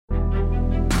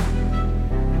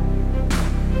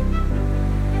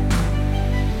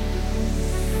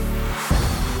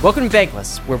Welcome to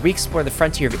Bankless, where we explore the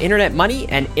frontier of internet money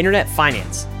and internet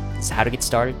finance. This is how to get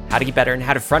started, how to get better, and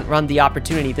how to front run the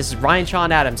opportunity. This is Ryan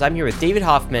Sean Adams. I'm here with David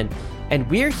Hoffman, and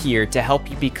we're here to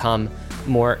help you become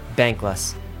more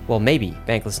bankless. Well, maybe,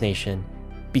 Bankless Nation.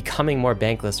 Becoming more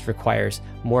bankless requires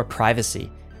more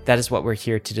privacy. That is what we're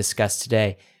here to discuss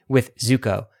today with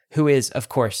Zooko, who is, of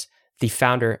course, the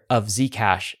founder of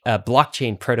Zcash, a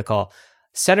blockchain protocol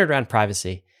centered around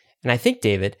privacy. And I think,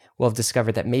 David, we'll have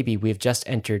discovered that maybe we've just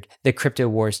entered the Crypto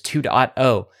Wars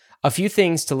 2.0. A few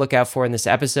things to look out for in this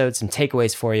episode, some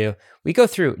takeaways for you. We go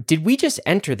through, did we just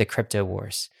enter the Crypto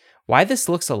Wars? Why this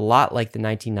looks a lot like the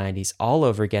 1990s all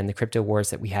over again, the Crypto Wars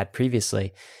that we had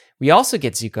previously. We also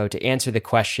get Zooko to answer the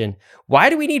question, why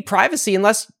do we need privacy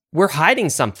unless we're hiding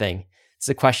something? It's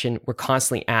a question we're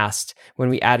constantly asked when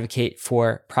we advocate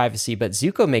for privacy, but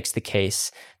Zooko makes the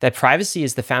case that privacy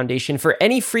is the foundation for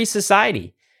any free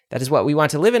society. That is what we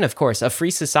want to live in, of course, a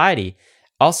free society.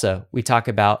 Also, we talk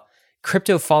about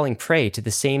crypto falling prey to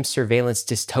the same surveillance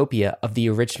dystopia of the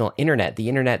original internet, the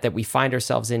internet that we find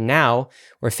ourselves in now,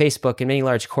 where Facebook and many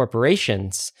large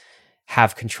corporations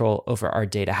have control over our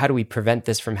data. How do we prevent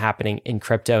this from happening in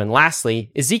crypto? And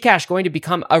lastly, is Zcash going to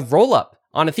become a roll-up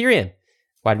on Ethereum?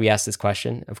 Why do we ask this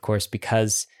question? Of course,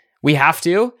 because we have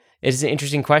to. It is an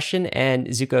interesting question, and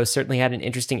Zooko certainly had an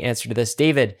interesting answer to this.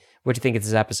 David, what do you think of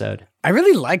this episode? I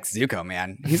really like Zooko,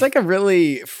 man. He's like a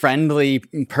really friendly,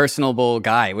 personable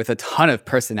guy with a ton of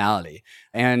personality.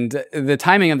 And the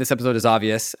timing of this episode is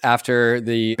obvious. After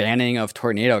the banning of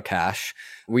Tornado Cash,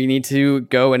 we need to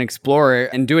go and explore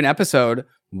and do an episode.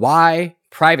 Why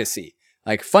privacy?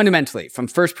 Like fundamentally, from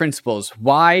first principles,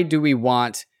 why do we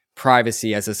want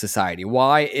privacy as a society?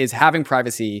 Why is having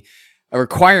privacy a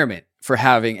requirement for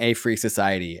having a free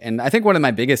society? And I think one of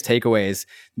my biggest takeaways,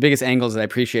 biggest angles that I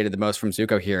appreciated the most from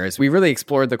Zooko here is we really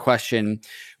explored the question,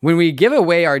 when we give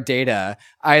away our data,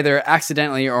 either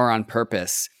accidentally or on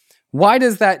purpose, why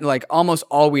does that like almost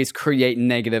always create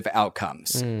negative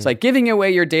outcomes? It's like giving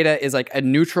away your data is like a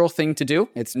neutral thing to do.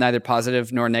 It's neither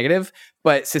positive nor negative,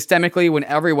 but systemically when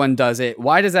everyone does it,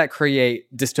 why does that create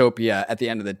dystopia at the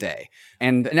end of the day?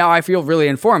 And now I feel really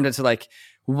informed as to like,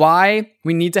 why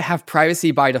we need to have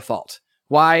privacy by default.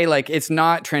 Why, like, it's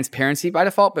not transparency by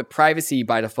default, but privacy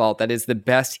by default that is the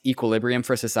best equilibrium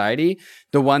for society,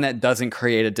 the one that doesn't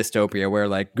create a dystopia where,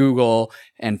 like, Google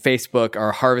and Facebook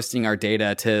are harvesting our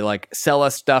data to, like, sell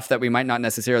us stuff that we might not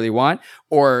necessarily want,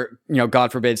 or, you know,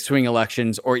 God forbid, swing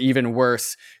elections, or even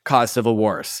worse, cause civil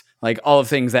wars. Like, all of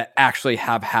things that actually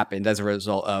have happened as a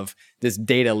result of this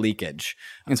data leakage.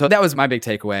 And so that was my big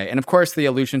takeaway. And of course, the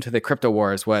allusion to the crypto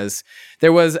wars was,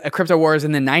 there was a crypto wars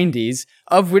in the 90s,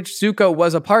 of which Zooko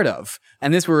was a part of.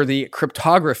 And this were the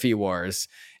cryptography wars.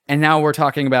 And now we're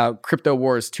talking about Crypto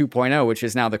Wars 2.0, which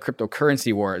is now the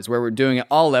cryptocurrency wars, where we're doing it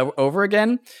all over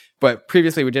again. But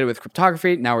previously we did it with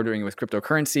cryptography. Now we're doing it with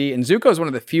cryptocurrency. And Zooko is one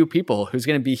of the few people who's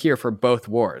going to be here for both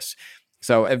wars.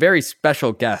 So a very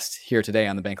special guest here today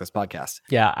on the Bankless podcast.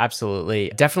 Yeah,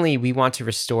 absolutely. Definitely, we want to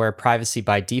restore privacy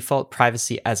by default,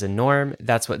 privacy as a norm.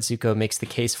 That's what Zooko makes the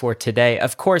case for today.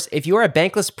 Of course, if you're a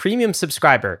Bankless Premium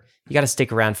subscriber, you got to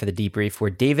stick around for the debrief where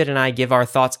David and I give our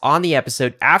thoughts on the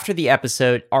episode after the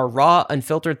episode, our raw,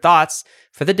 unfiltered thoughts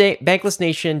for the Bankless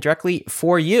Nation directly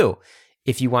for you.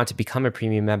 If you want to become a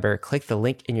premium member, click the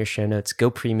link in your show notes,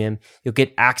 go premium. You'll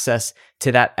get access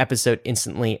to that episode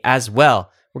instantly as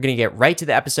well. We're going to get right to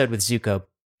the episode with Zooko.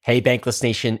 Hey, Bankless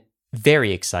Nation,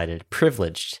 very excited,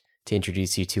 privileged to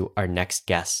introduce you to our next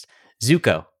guest,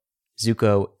 Zooko.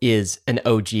 Zooko is an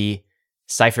OG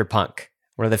cypherpunk,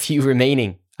 one of the few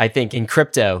remaining, I think, in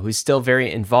crypto who's still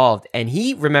very involved. And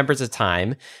he remembers a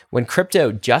time when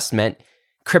crypto just meant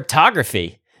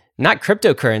cryptography, not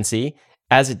cryptocurrency,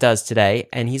 as it does today.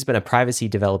 And he's been a privacy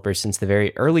developer since the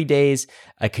very early days,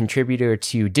 a contributor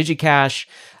to DigiCash,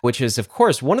 which is, of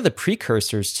course, one of the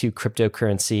precursors to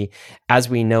cryptocurrency, as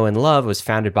we know and love, was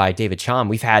founded by David Chaum.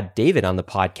 We've had David on the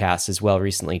podcast as well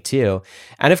recently, too.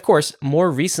 And of course,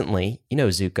 more recently, you know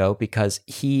Zooko, because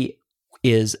he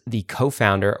is the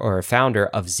co-founder or founder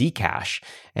of Zcash,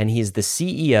 and he is the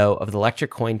CEO of the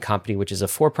Electric Coin Company, which is a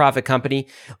for-profit company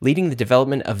leading the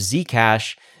development of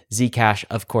Zcash. Zcash,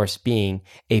 of course, being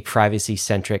a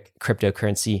privacy-centric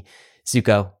cryptocurrency.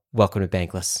 Zooko, welcome to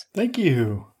Bankless. Thank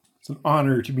you. It's an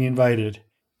honor to be invited.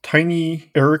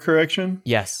 Tiny error correction.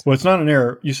 Yes. Well, it's not an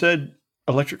error. You said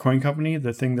Electric Coin Company,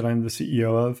 the thing that I'm the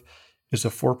CEO of, is a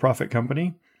for-profit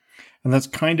company. And that's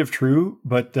kind of true,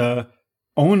 but the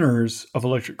owners of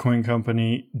Electric Coin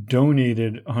Company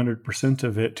donated 100%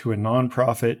 of it to a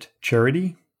nonprofit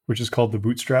charity, which is called the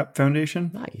Bootstrap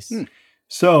Foundation. Nice.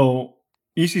 So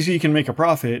ECC can make a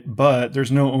profit, but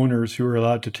there's no owners who are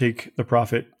allowed to take the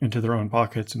profit into their own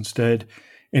pockets. Instead,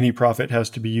 any profit has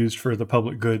to be used for the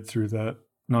public good through the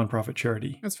nonprofit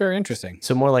charity. That's very interesting.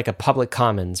 So more like a public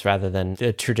commons rather than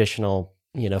the traditional,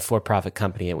 for-profit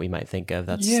company that we might think of.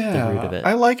 That's the root of it.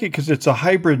 I like it because it's a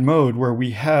hybrid mode where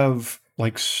we have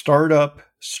like startup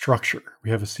structure. We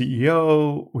have a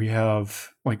CEO, we have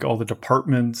like all the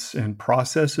departments and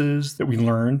processes that we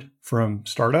learned from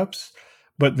startups.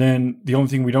 But then the only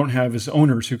thing we don't have is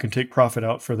owners who can take profit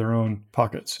out for their own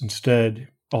pockets. Instead,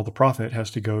 all the profit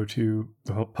has to go to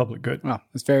the public good. Wow,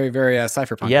 it's very, very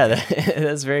cypherpunk. Yeah,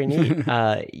 that's very neat.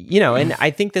 And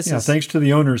I think this is... thanks to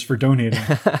the owners for donating.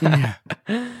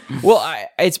 Well,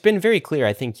 it's been very clear,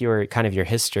 I think, your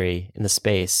history in the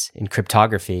space, in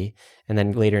cryptography, and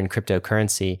then later in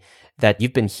cryptocurrency, that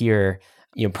you've been here,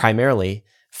 primarily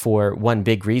for one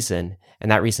big reason, and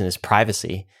that reason is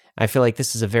privacy. I feel like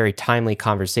this is a very timely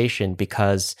conversation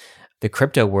because the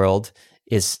crypto world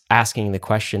is asking the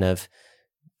question of,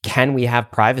 can we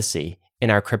have privacy in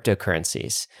our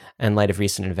cryptocurrencies in light of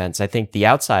recent events? I think the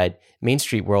outside Main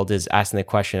Street world is asking the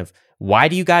question of, why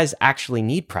do you guys actually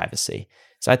need privacy?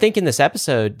 So I think in this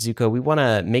episode, Zooko, we want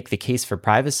to make the case for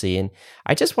privacy. And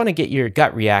I just want to get your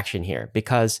gut reaction here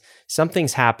because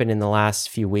something's happened in the last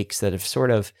few weeks that have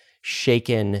sort of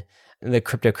shaken the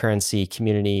cryptocurrency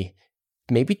community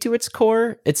maybe to its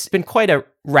core. It's been quite a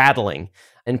rattling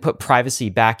and put privacy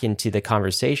back into the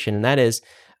conversation. And that is,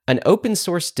 an open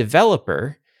source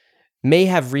developer may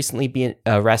have recently been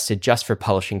arrested just for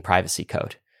publishing privacy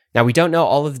code. Now, we don't know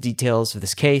all of the details of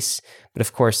this case, but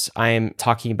of course, I am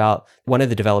talking about one of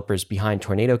the developers behind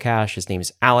Tornado Cash. His name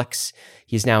is Alex.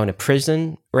 He's now in a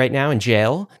prison right now, in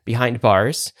jail, behind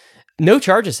bars. No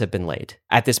charges have been laid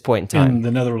at this point in time. In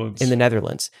the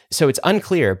Netherlands. So it's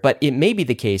unclear, but it may be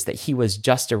the case that he was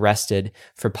just arrested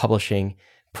for publishing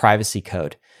privacy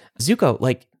code. Zooko,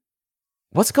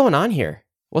 what's going on here?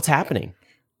 What's happening?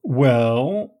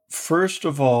 Well, first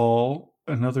of all,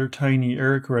 another tiny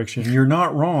error correction. You're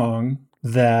not wrong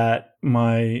that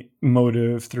my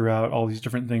motive throughout all these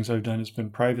different things I've done has been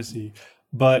privacy,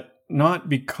 but not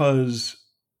because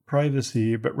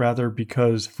privacy, but rather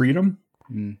because freedom.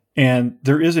 And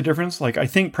there is a difference. I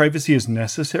think privacy is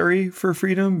necessary for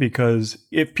freedom because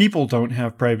if people don't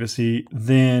have privacy,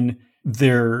 then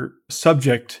they're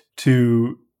subject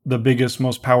to the biggest,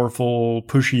 most powerful,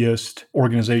 pushiest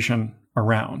organization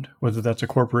around, whether that's a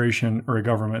corporation or a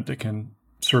government that can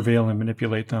surveil and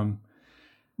manipulate them.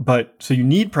 So you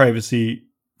need privacy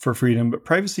for freedom, but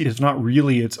privacy is not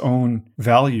really its own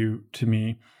value to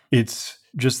me. It's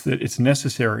just that it's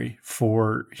necessary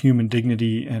for human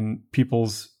dignity and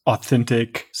people's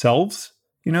authentic selves.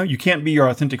 You can't be your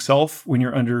authentic self when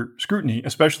you're under scrutiny,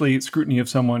 especially scrutiny of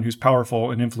someone who's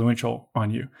powerful and influential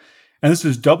on you. And this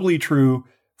is doubly true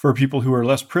for people who are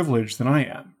less privileged than I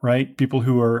am, right? People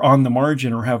who are on the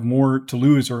margin or have more to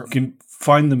lose or can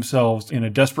find themselves in a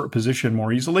desperate position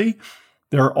more easily.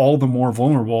 They're all the more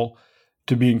vulnerable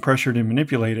to being pressured and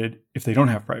manipulated if they don't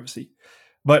have privacy.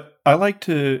 But I like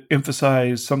to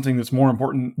emphasize something that's more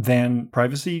important than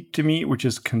privacy to me, which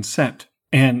is consent.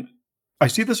 And I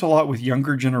see this a lot with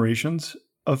younger generations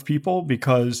of people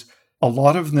because a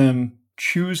lot of them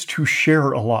choose to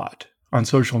share a lot on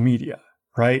social media,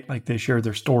 right? They share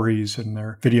their stories and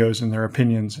their videos and their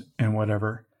opinions and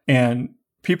whatever. And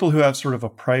people who have sort of a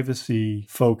privacy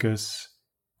focus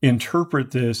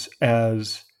interpret this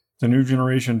as the new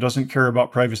generation doesn't care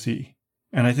about privacy.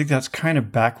 And I think that's kind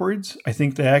of backwards. I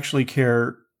think they actually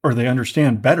care, or they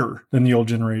understand better than the old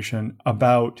generation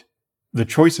about the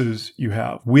choices you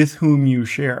have, with whom you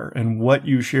share, and what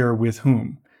you share with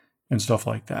whom, and stuff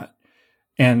like that.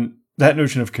 And that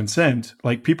notion of consent,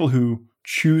 people who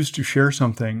choose to share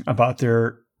something about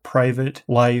their private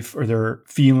life or their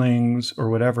feelings or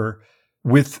whatever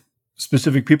with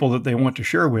specific people that they want to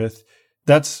share with,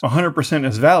 that's 100%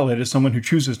 as valid as someone who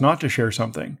chooses not to share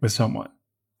something with someone.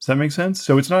 Does that make sense?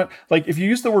 So it's not if you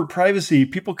use the word privacy,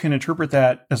 people can interpret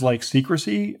that as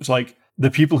secrecy. It's the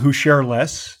people who share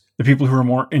less, the people who are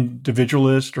more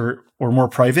individualist or more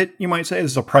private, you might say.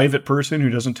 This is a private person who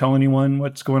doesn't tell anyone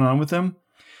what's going on with them.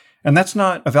 And that's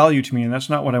not a value to me, and that's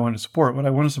not what I want to support. What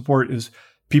I want to support is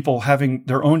people having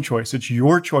their own choice. It's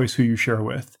your choice who you share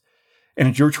with, and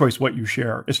it's your choice what you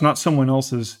share. It's not someone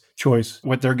else's choice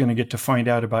what they're going to get to find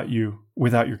out about you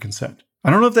without your consent. I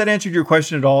don't know if that answered your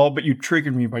question at all, but you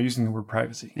triggered me by using the word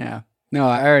privacy. Yeah. No,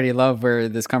 I already love where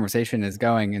this conversation is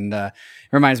going. And it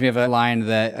reminds me of a line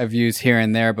that I've used here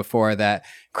and there before, that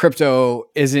crypto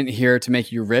isn't here to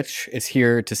make you rich. It's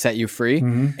here to set you free.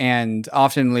 Mm-hmm. And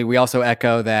often we also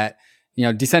echo that,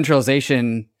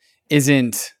 decentralization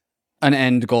isn't an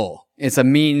end goal. It's a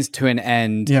means to an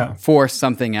end for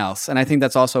something else. And I think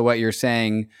that's also what you're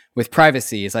saying with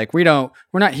privacy. It's like, we're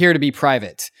not here to be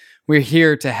private. We're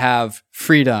here to have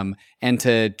freedom and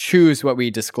to choose what we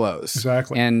disclose.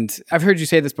 Exactly. And I've heard you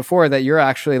say this before, that you're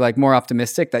actually like more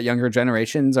optimistic that younger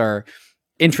generations are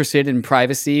interested in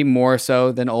privacy more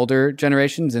so than older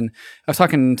generations. And I was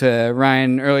talking to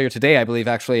Ryan earlier today, I believe,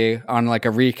 actually on like a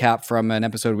recap from an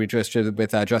episode we just did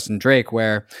with Justin Drake,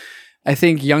 where I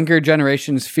think younger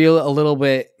generations feel a little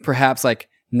bit perhaps like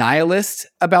nihilist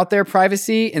about their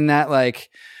privacy, in that like,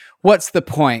 what's the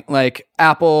point? Like,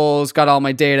 Apple's got all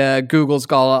my data, Google's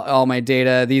got all my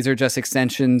data. These are just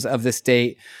extensions of the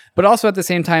state. But also at the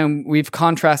same time, we've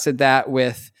contrasted that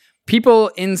with people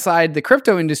inside the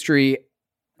crypto industry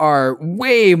are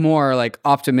way more like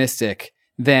optimistic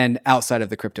than outside of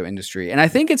the crypto industry. And I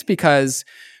think it's because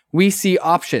we see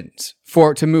options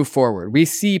to move forward. We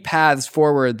see paths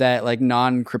forward that like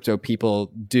non-crypto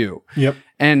people do. Yep.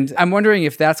 And I'm wondering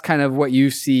if that's kind of what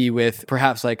you see with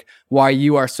perhaps like why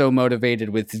you are so motivated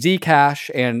with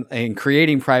Zcash and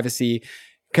creating privacy,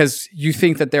 because you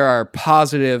think that there are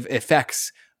positive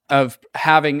effects of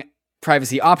having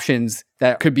privacy options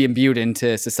that could be imbued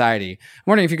into society. I'm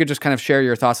wondering if you could just kind of share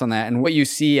your thoughts on that and what you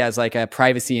see as like a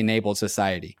privacy-enabled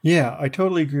society. Yeah, I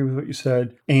totally agree with what you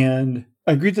said. And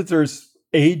I agree that there's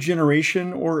a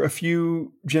generation or a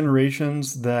few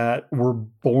generations that were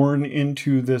born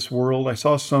into this world. I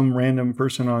saw some random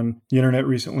person on the internet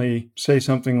recently say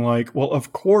something like, well,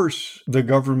 of course the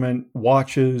government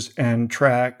watches and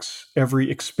tracks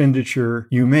every expenditure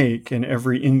you make and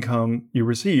every income you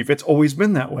receive. It's always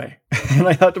been that way. And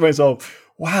I thought to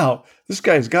myself, wow, this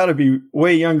guy's got to be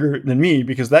way younger than me,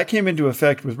 because that came into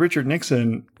effect with Richard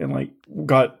Nixon and like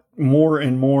got more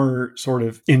and more sort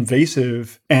of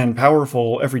invasive and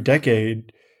powerful every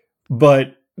decade.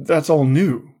 But that's all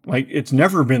new. Like, it's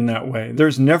never been that way.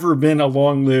 There's never been a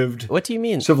long-lived What do you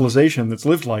mean? civilization that's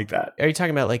lived like that. Are you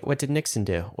talking about like what did Nixon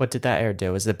do? What did that era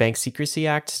do? Was it the Bank Secrecy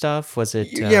Act stuff? Was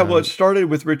it? Yeah, well, it started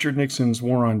with Richard Nixon's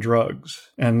war on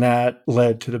drugs, and that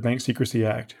led to the Bank Secrecy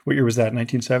Act. What year was that?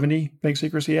 1970 Bank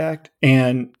Secrecy Act?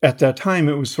 And at that time,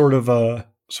 it was sort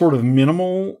of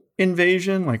minimal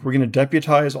invasion. Like, we're going to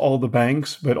deputize all the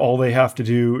banks, but all they have to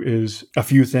do is a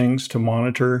few things to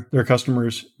monitor their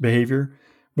customers' behavior.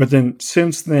 But then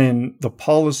since then, the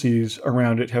policies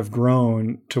around it have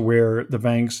grown to where the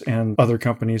banks and other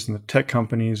companies and the tech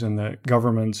companies and the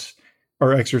governments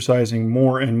are exercising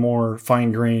more and more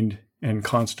fine-grained and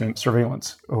constant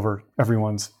surveillance over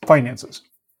everyone's finances.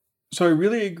 So I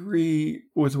really agree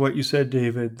with what you said,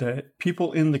 David, that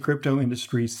people in the crypto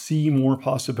industry see more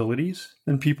possibilities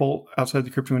than people outside the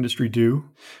crypto industry do.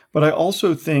 But I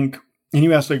also think, and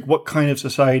you asked, like, what kind of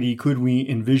society could we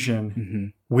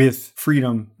envision with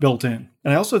freedom built in?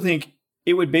 And I also think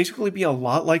it would basically be a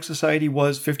lot like society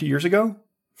was 50 years ago.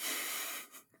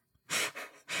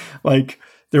 Like,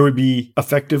 there would be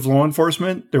effective law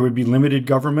enforcement, there would be limited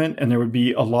government, and there would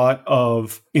be a lot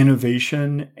of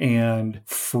innovation and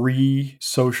free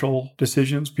social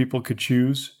decisions people could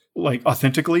choose, like,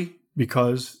 authentically,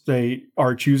 because they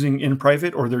are choosing in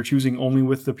private, or they're choosing only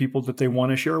with the people that they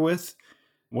want to share with,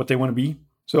 what they want to be.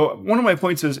 So one of my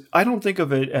points is, I don't think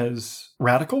of it as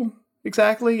radical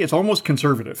exactly. It's almost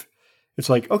conservative. It's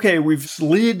like, okay, we've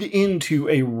slid into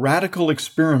a radical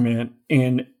experiment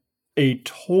in a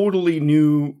totally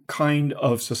new kind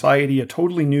of society, a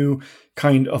totally new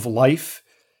kind of life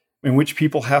in which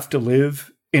people have to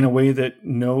live in a way that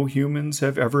no humans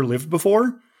have ever lived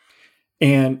before.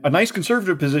 And a nice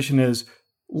conservative position is,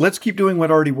 let's keep doing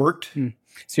what already worked.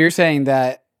 So you're saying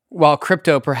that while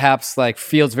crypto perhaps like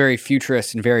feels very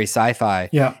futurist and very sci-fi,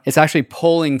 it's actually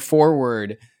pulling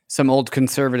forward some old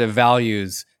conservative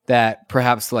values that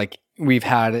perhaps like we've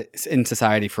had in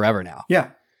society forever now. Yeah.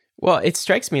 Well, it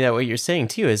strikes me that what you're saying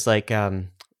too is like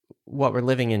what we're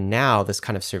living in now, this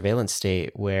kind of surveillance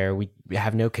state where we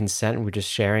have no consent and we're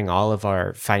just sharing all of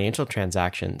our financial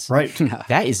transactions. Right.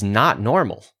 That is not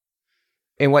normal.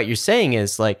 And what you're saying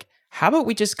is like, how about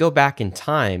we just go back in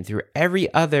time through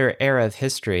every other era of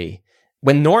history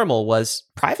when normal was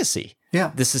privacy?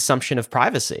 Yeah. This assumption of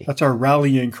privacy. That's our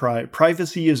rallying cry.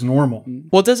 Privacy is normal.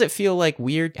 Well, does it feel like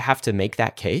weird to have to make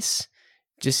that case?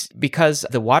 Just because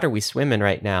the water we swim in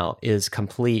right now is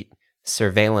complete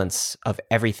surveillance of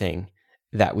everything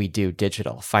that we do,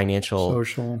 digital, financial,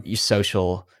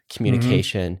 social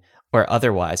communication, or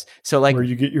otherwise. So like where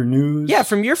you get your news. Yeah,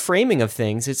 from your framing of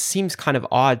things, it seems kind of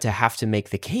odd to have to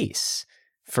make the case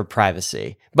for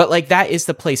privacy. But like that is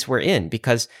the place we're in,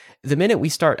 because the minute we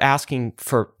start asking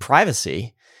for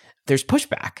privacy, there's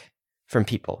pushback from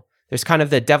people. there's kind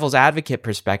of the devil's advocate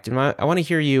perspective. I want to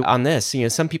hear you on this.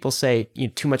 Some people say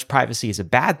too much privacy is a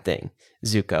bad thing,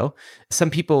 Zooko. Some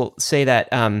people say that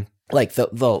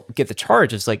they'll get the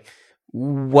charge. It's like,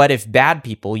 what if bad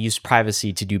people use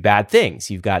privacy to do bad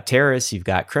things? You've got terrorists, you've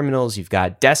got criminals, you've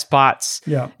got despots.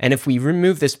 Yeah. And if we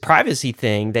remove this privacy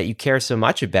thing that you care so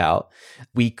much about,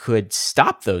 we could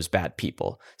stop those bad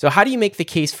people. So how do you make the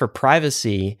case for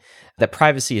privacy, that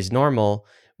privacy is normal,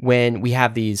 when we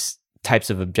have these types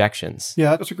of objections?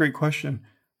 Yeah, that's a great question.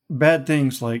 Bad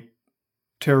things like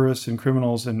terrorists and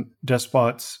criminals and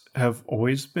despots have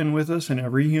always been with us in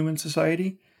every human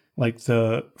society. Like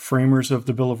the framers of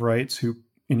the Bill of Rights, who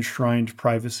enshrined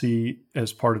privacy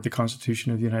as part of the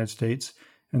Constitution of the United States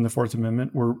and the Fourth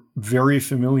Amendment, were very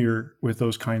familiar with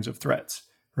those kinds of threats,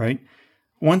 right?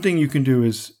 One thing you can do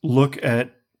is look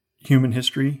at human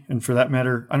history, and for that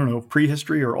matter,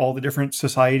 prehistory, or all the different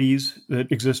societies that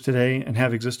exist today and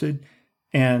have existed.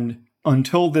 And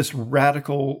until this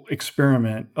radical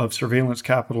experiment of surveillance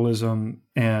capitalism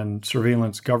and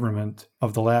surveillance government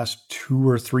of the last 2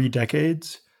 or 3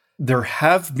 decades, there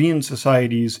have been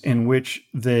societies in which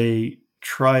they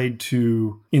tried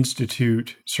to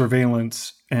institute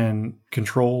surveillance and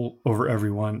control over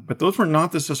everyone. But those were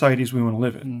not the societies we want to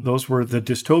live in. Those were the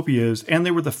dystopias, and they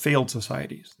were the failed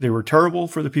societies. They were terrible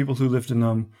for the people who lived in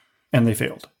them, and they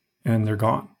failed, and they're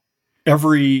gone.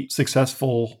 Every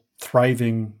successful,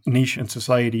 thriving nation and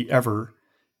society ever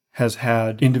has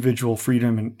had individual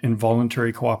freedom and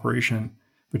voluntary cooperation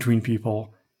between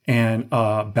people, and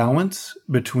a balance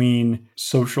between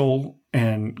social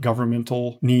and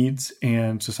governmental needs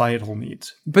and societal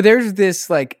needs. But there's this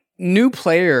new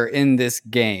player in this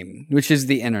game, which is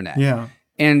the internet. Yeah.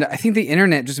 And I think the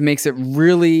internet just makes it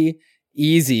really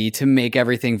easy to make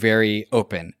everything very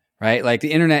open, right? Like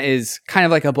the internet is kind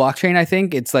of like a blockchain, I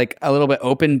think. It's like a little bit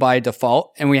open by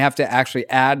default, and we have to actually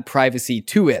add privacy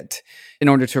to it in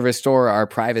order to restore our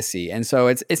privacy. And so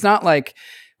it's not like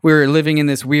we're living in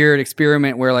this weird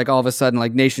experiment where all of a sudden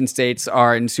nation states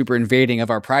are super invading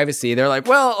of our privacy. They're like,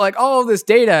 well, all of this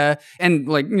data, and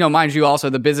mind you,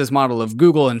 also the business model of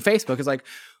Google and Facebook is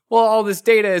well, all this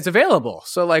data is available.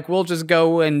 So we'll just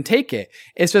go and take it.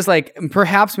 It's just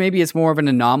perhaps maybe it's more of an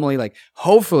anomaly,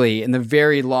 hopefully in the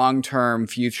very long-term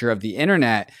future of the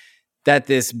internet, that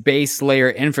this base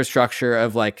layer infrastructure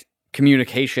of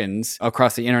communications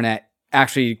across the internet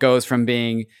actually goes from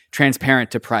being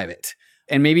transparent to private.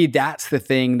 And maybe that's the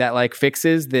thing that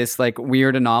fixes this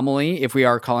weird anomaly, if we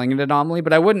are calling it an anomaly.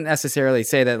 But I wouldn't necessarily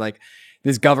say that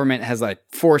this government has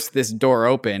forced this door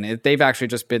open. They've actually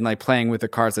just been playing with the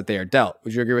cards that they are dealt.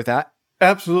 Would you agree with that?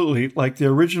 Absolutely. The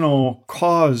original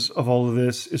cause of all of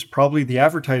this is probably the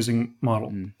advertising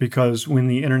model. Because when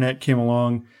the internet came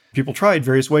along, people tried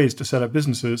various ways to set up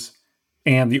businesses.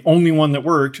 And the only one that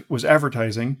worked was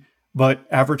advertising. But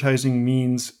advertising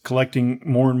means collecting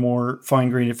more and more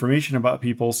fine-grained information about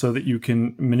people so that you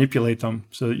can manipulate them,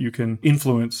 so that you can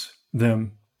influence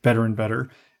them better and better.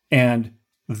 And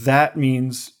that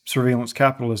means surveillance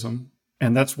capitalism.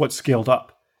 And that's what scaled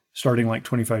up starting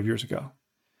 25 years ago.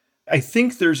 I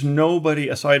think there's nobody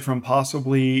aside from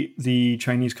possibly the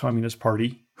Chinese Communist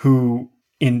Party who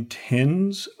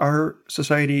intends our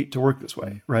society to work this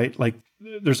way, right?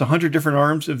 There's 100 different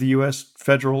arms of the US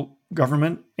federal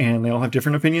government, and they all have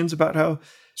different opinions about how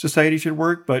society should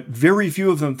work, but very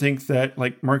few of them think that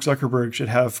Mark Zuckerberg should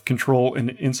have control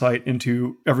and insight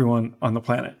into everyone on the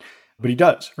planet. But he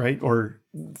does, right? Or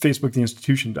Facebook, the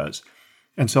institution, does,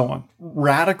 and so on.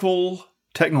 Radical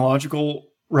technological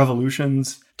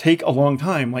revolutions take a long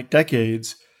time,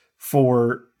 decades,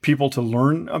 for people to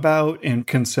learn about and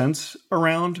consensus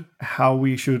around how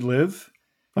we should live.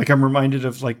 I'm reminded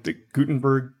of the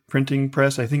Gutenberg printing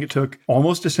press. I think it took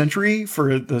almost a century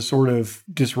for the sort of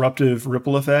disruptive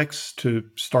ripple effects to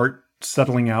start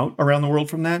settling out around the world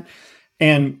from that.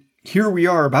 And here we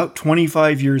are about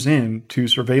 25 years into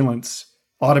surveillance,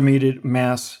 automated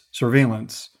mass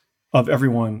surveillance of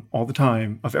everyone all the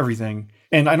time, of everything.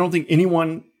 And I don't think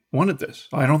anyone wanted this.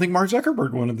 I don't think Mark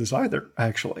Zuckerberg wanted this either,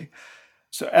 actually.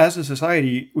 So as a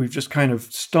society, we've just kind of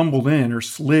stumbled in or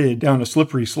slid down a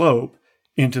slippery slope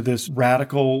into this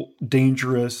radical,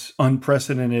 dangerous,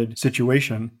 unprecedented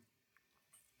situation.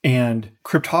 And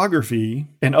cryptography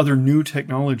and other new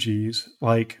technologies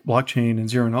like blockchain and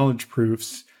zero knowledge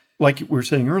proofs, like we were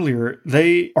saying earlier,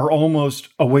 they are almost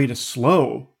a way to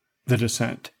slow the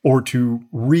descent or to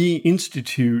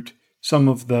reinstitute some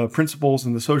of the principles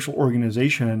in the social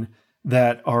organization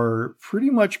that are pretty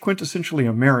much quintessentially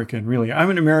American, really. I'm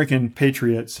an American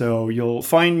patriot, so you'll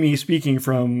find me speaking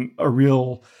from a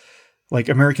real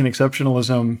American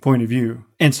exceptionalism point of view.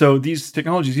 And so these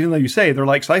technologies, even though you say they're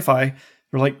like sci-fi,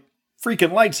 they're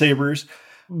freaking lightsabers,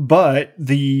 but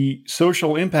the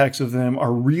social impacts of them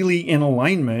are really in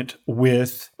alignment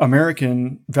with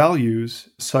American values,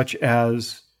 such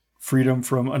as freedom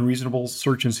from unreasonable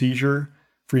search and seizure,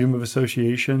 freedom of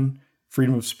association,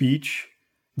 freedom of speech,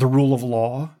 the rule of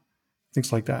law,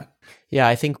 things like that. Yeah,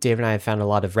 I think Dave and I have found a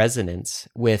lot of resonance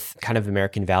with kind of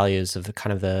American values of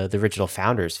the original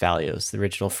founders' values, the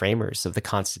original framers of the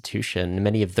Constitution,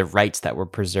 many of the rights that were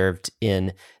preserved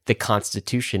in the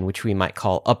Constitution, which we might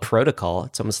call a protocol.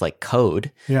 It's almost like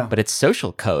code, but it's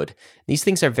social code. These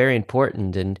things are very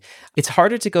important. And it's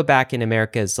harder to go back in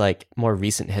America's like more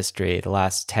recent history, the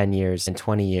last 10 years and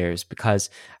 20 years, because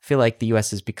I feel like the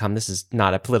US has become, this is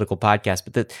not a political podcast,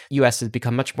 but the US has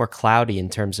become much more cloudy in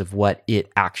terms of what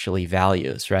it actually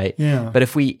values, right? Yeah. But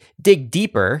if we dig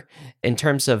deeper in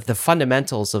terms of the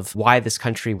fundamentals of why this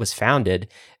country was founded,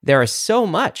 there is so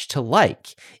much to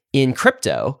like in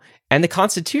crypto and the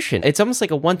Constitution. It's almost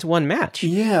like a one-to-one match.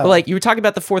 Yeah. But like you were talking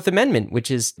about the Fourth Amendment,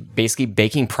 which is basically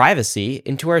baking privacy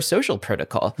into our social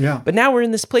protocol. Yeah. But now we're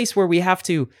in this place where we have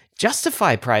to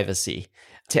justify privacy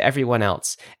to everyone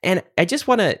else. And I just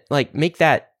want to like make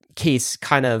that case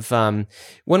kind of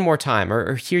one more time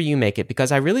or hear you make it,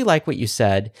 because I really like what you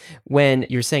said when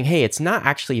you're saying, hey, it's not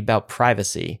actually about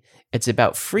privacy. It's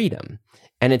about freedom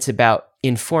and it's about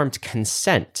informed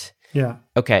consent. Yeah.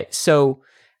 Okay. So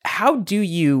how do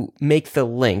you make the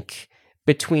link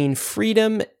between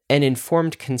freedom and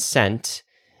informed consent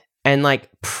and like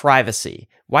privacy?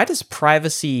 Why does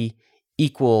privacy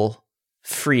equal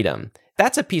freedom?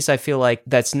 That's a piece I feel like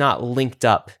that's not linked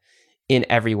up in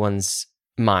everyone's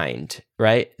mind,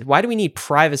 right? Why do we need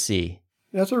privacy?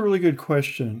 That's a really good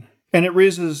question. And it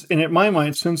raises, and in my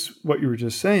mind, since what you were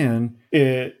just saying,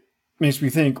 it makes me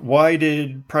think, why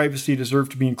did privacy deserve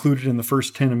to be included in the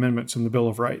first 10 amendments in the Bill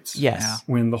of Rights? Yes.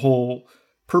 When the whole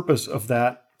purpose of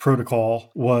that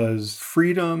protocol was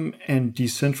freedom and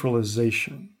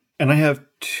decentralization. And I have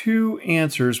two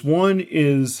answers. One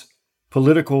is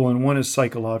political and one is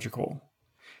psychological.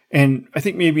 And I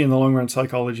think maybe in the long run,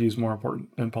 psychology is more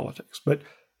important than politics. But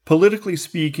politically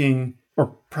speaking, or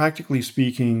practically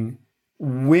speaking,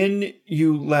 when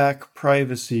you lack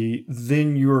privacy,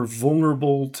 then you're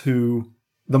vulnerable to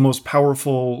the most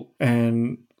powerful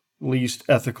and least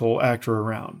ethical actor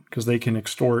around, because they can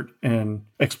extort and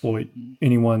exploit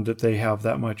anyone that they have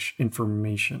that much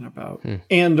information about.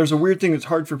 And there's a weird thing that's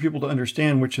hard for people to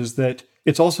understand, which is that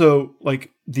it's also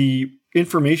like the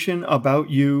information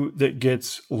about you that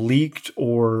gets leaked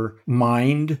or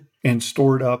mined and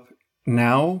stored up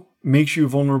now makes you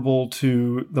vulnerable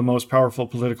to the most powerful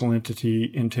political entity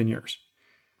in 10 years,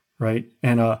 right?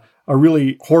 And a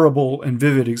really horrible and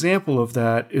vivid example of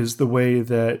that is the way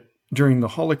that during the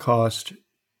Holocaust,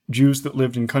 Jews that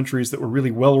lived in countries that were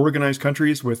really well-organized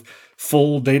countries with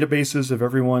full databases of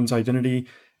everyone's identity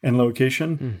and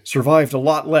location survived a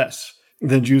lot less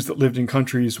than Jews that lived in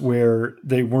countries where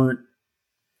they weren't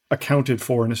accounted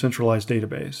for in a centralized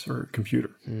database or computer.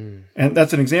 And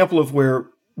that's an example of where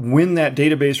when that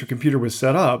database or computer was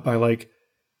set up by like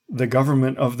the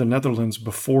government of the Netherlands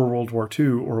before World War II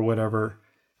or whatever,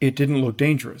 it didn't look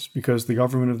dangerous because the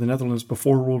government of the Netherlands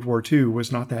before World War II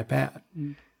was not that bad,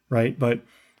 right? But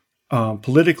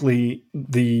politically,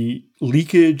 the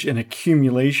leakage and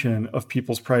accumulation of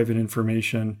people's private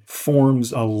information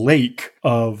forms a lake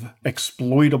of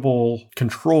exploitable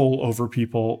control over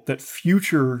people that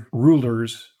future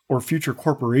rulers or future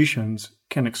corporations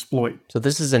can exploit. So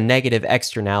this is a negative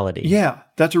externality. Yeah,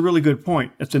 that's a really good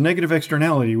point. It's a negative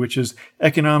externality, which is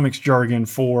economics jargon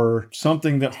for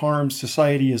something that harms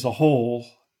society as a whole,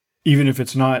 even if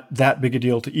it's not that big a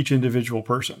deal to each individual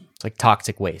person. It's like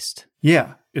toxic waste.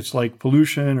 Yeah, it's like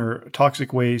pollution or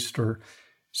toxic waste or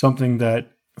something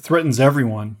that threatens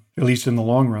everyone, at least in the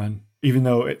long run. Even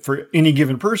though for any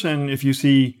given person, if you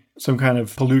see some kind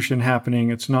of pollution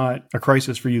happening, it's not a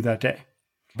crisis for you that day.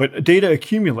 But data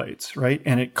accumulates, right?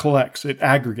 And it collects, it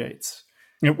aggregates,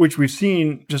 which we've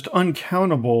seen just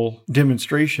uncountable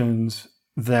demonstrations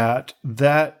that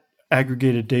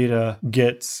aggregated data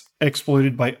gets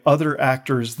exploited by other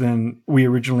actors than we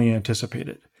originally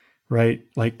anticipated, right?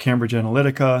 Like Cambridge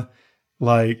Analytica,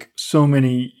 like so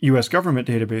many US government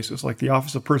databases, like the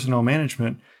Office of Personnel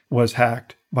Management was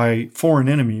hacked by foreign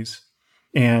enemies.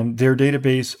 And their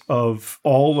database of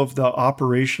all of the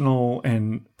operational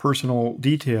and personal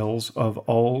details of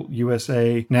all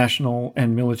USA national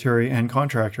and military and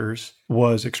contractors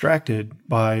was extracted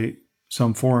by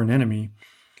some foreign enemy.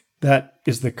 That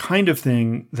is the kind of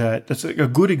thing that's a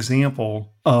good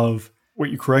example of what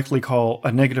you correctly call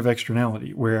a negative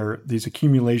externality, where these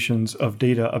accumulations of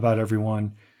data about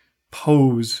everyone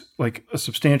pose like a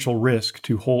substantial risk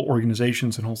to whole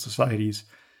organizations and whole societies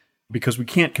because we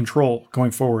can't control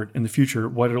going forward in the future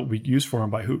what it'll be used for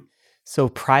and by who. So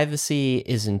privacy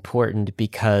is important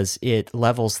because it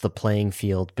levels the playing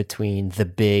field between the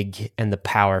big and the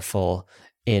powerful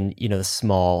in, the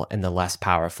small and the less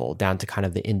powerful, down to kind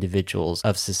of the individuals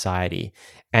of society.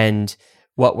 And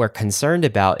what we're concerned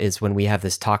about is when we have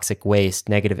this toxic waste,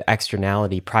 negative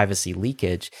externality, privacy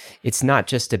leakage, it's not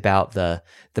just about the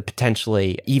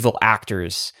potentially evil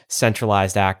actors,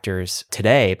 centralized actors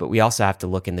today, but we also have to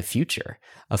look in the future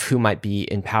of who might be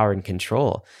in power and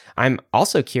control. I'm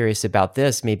also curious about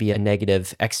this, maybe a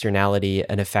negative externality,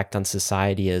 an effect on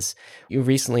society is you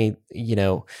recently,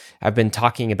 I've been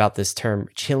talking about this term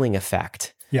chilling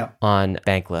effect. On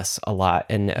bankless a lot.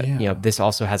 And, this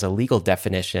also has a legal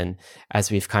definition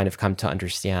as we've kind of come to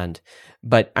understand.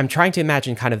 But I'm trying to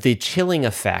imagine kind of the chilling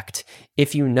effect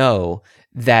if you know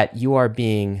that you are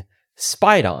being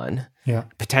spied on,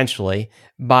 potentially,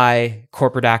 by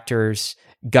corporate actors,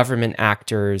 government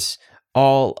actors,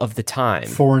 all of the time.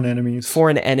 Foreign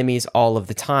enemies all of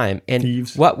the time. And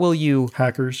thieves, what will you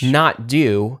hackers not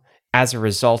do as a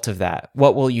result of that?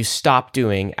 What will you stop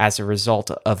doing as a result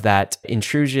of that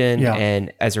intrusion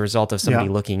and as a result of somebody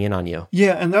looking in on you?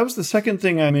 Yeah, and that was the second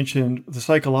thing I mentioned, the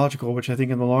psychological, which I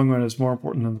think in the long run is more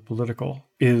important than the political,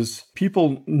 is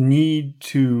people need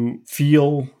to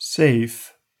feel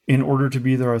safe in order to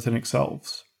be their authentic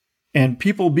selves. And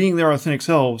people being their authentic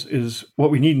selves is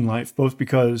what we need in life, both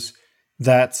because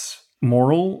that's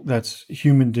moral, that's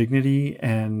human dignity,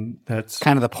 and that's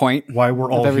kind of the point why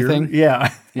we're all everything. Here.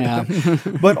 Yeah.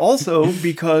 But also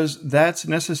because that's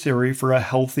necessary for a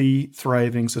healthy,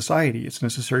 thriving society. It's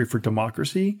necessary for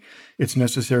democracy. It's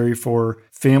necessary for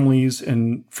families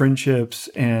and friendships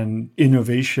and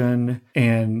innovation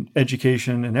and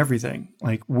education and everything.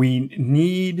 Like, we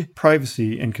need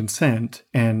privacy and consent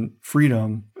and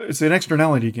freedom. It's an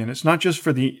externality again. It's not just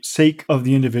for the sake of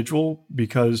the individual,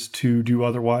 because to do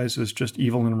otherwise is just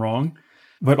evil and wrong,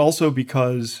 but also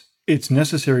because it's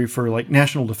necessary for like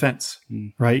national defense,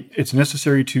 right? It's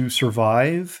necessary to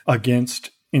survive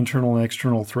against internal and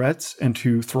external threats and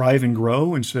to thrive and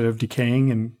grow instead of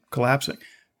decaying and collapsing.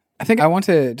 I think I want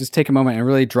to just take a moment and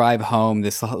really drive home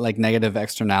this like negative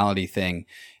externality thing.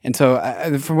 And so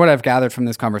from what I've gathered from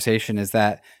this conversation is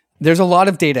that there's a lot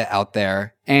of data out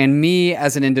there, and me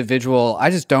as an individual,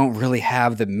 I just don't really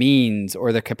have the means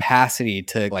or the capacity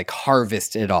to like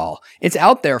harvest it all. It's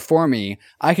out there for me.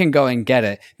 I can go and get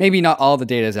it. Maybe not all the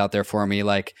data is out there for me.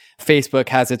 Like Facebook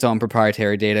has its own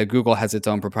proprietary data. Google has its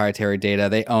own proprietary data.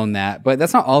 They own that, but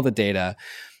that's not all the data.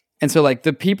 And so like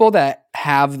the people that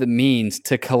have the means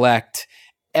to collect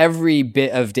every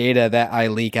bit of data that I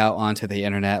leak out onto the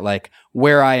internet, like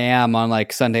where I am on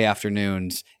like Sunday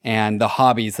afternoons and the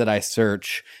hobbies that I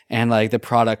search and like the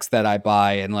products that I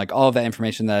buy and like all of that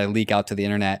information that I leak out to the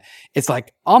internet, it's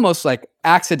like almost like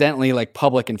accidentally like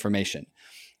public information.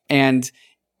 And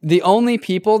the only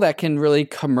people that can really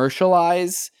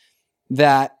commercialize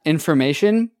that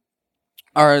information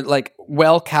are like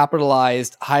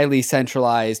well-capitalized, highly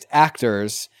centralized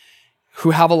actors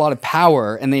who have a lot of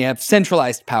power, and they have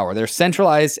centralized power. They're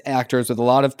centralized actors with a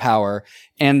lot of power.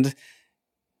 And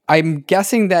I'm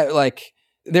guessing that like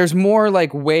there's more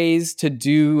like ways to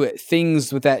do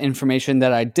things with that information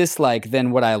that I dislike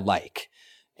than what I like.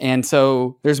 And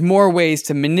so there's more ways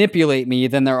to manipulate me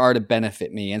than there are to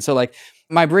benefit me. And so like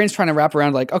my brain's trying to wrap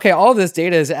around like, okay, all this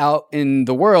data is out in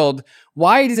the world.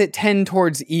 Why does it tend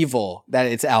towards evil that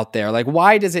it's out there? Like,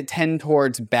 why does it tend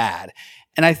towards bad?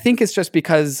 And I think it's just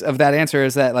because of that answer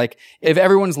is that like, if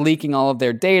everyone's leaking all of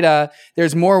their data,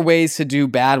 there's more ways to do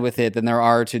bad with it than there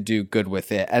are to do good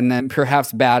with it. And then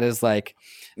perhaps bad is like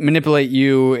manipulate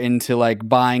you into like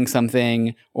buying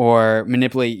something or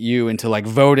manipulate you into like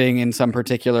voting in some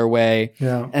particular way.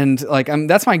 Yeah. And like,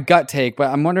 that's my gut take, but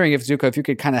I'm wondering if Zooko, if you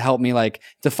could kind of help me like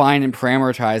define and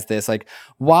parameterize this, like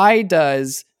why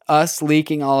does us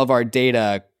leaking all of our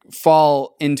data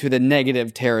fall into the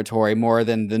negative territory more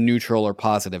than the neutral or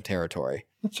positive territory?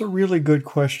 That's a really good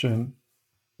question.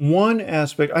 One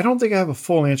aspect, I don't think I have a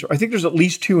full answer. I think there's at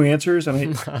least two answers.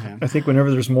 And I think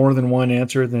whenever there's more than one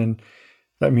answer, then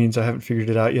that means I haven't figured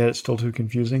it out yet. It's still too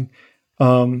confusing.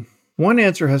 One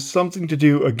answer has something to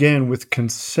do, again, with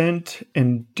consent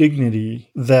and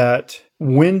dignity, that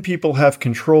when people have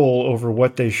control over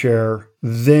what they share,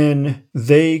 then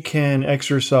they can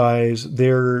exercise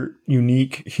their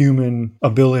unique human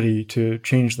ability to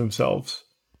change themselves.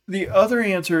 The other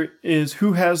answer is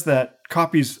who has that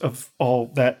copies of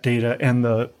all that data and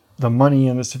the money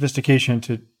and the sophistication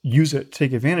to use it,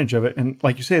 take advantage of it. And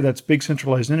like you say, that's big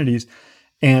centralized entities.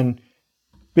 And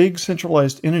big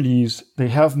centralized entities, they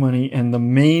have money, and the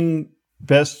main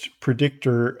best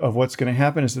predictor of what's going to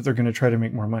happen is that they're going to try to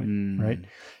make more money, right?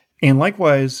 And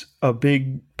likewise, a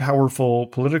big, powerful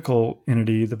political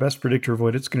entity, the best predictor of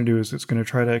what it's going to do is it's going to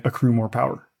try to accrue more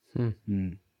power.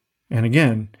 And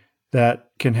again,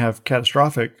 that can have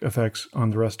catastrophic effects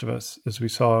on the rest of us, as we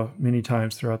saw many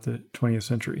times throughout the 20th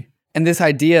century. And this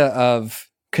idea of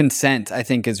consent, I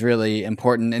think, is really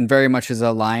important and very much is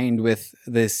aligned with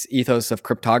this ethos of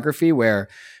cryptography, where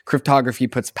cryptography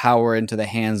puts power into the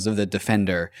hands of the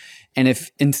defender. And if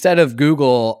instead of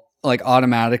Google like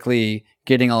automatically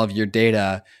getting all of your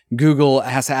data, Google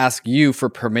has to ask you for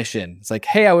permission. It's like,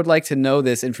 hey, I would like to know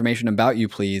this information about you,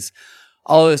 please.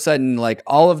 All of a sudden, like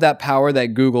all of that power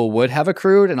that Google would have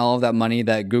accrued and all of that money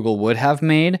that Google would have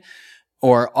made,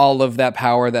 or all of that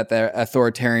power that the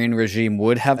authoritarian regime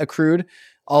would have accrued,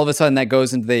 all of a sudden that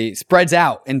goes into spreads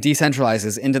out and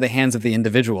decentralizes into the hands of the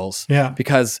individuals. Yeah.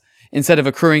 Because instead of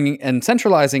accruing and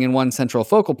centralizing in one central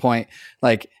focal point,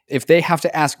 like if they have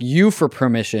to ask you for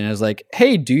permission, is like,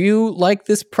 hey, do you like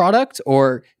this product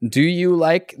or do you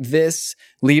like this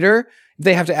leader?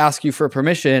 They have to ask you for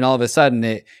permission, and all of a sudden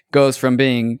it goes from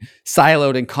being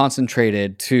siloed and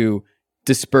concentrated to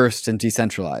dispersed and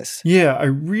decentralized. Yeah, I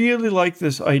really like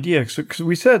this idea because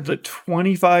we said that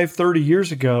 25, 30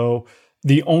 years ago,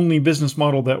 the only business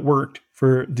model that worked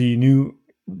for the new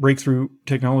breakthrough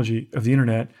technology of the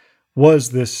internet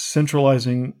was this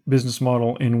centralizing business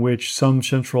model in which some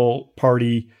central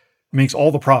party makes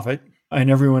all the profit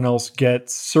and everyone else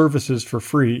gets services for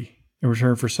free in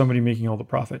return for somebody making all the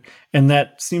profit. And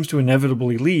that seems to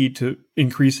inevitably lead to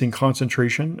increasing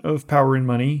concentration of power and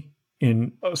money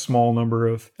in a small number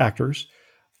of actors.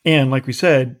 And like we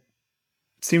said,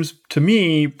 it seems to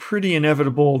me pretty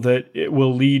inevitable that it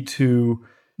will lead to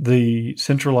the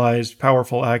centralized,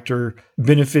 powerful actor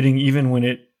benefiting even when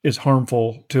it is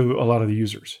harmful to a lot of the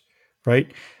users,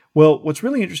 right? Well, what's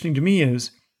really interesting to me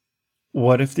is,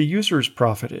 what if the users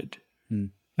profited?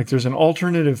 Like there's an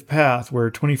alternative path where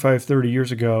 25, 30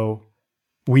 years ago,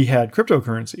 we had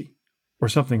cryptocurrency or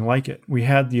something like it. We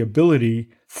had the ability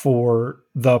for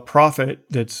the profit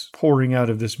that's pouring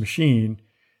out of this machine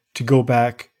to go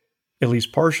back, at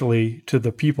least partially, to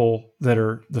the people that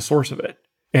are the source of it.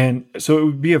 And so it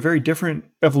would be a very different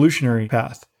evolutionary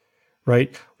path,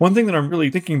 right? One thing that I'm really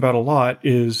thinking about a lot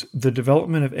is the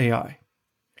development of AI.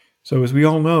 So as we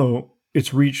all know,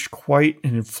 it's reached quite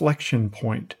an inflection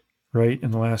point, right,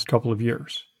 in the last couple of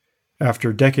years,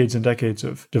 after decades and decades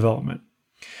of development.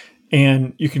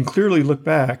 And you can clearly look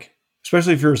back,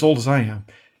 especially if you're as old as I am,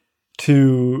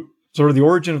 to sort of the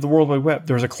origin of the World Wide Web.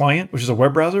 There was a client, which is a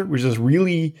web browser, which is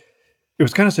really, it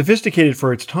was kind of sophisticated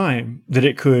for its time, that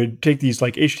it could take these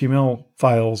like HTML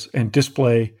files and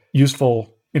display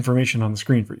useful information on the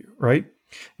screen for you, right?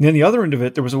 And then the other end of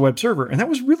it, there was a web server, and that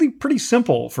was really pretty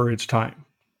simple for its time.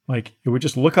 Like it would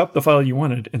just look up the file you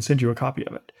wanted and send you a copy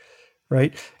of it,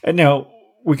 right? And now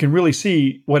we can really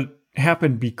see what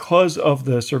happened because of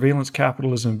the surveillance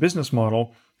capitalism business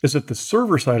model is that the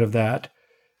server side of that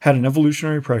had an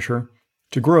evolutionary pressure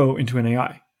to grow into an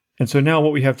AI. And so now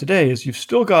what we have today is you've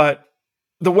still got,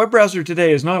 the web browser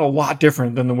today is not a lot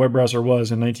different than the web browser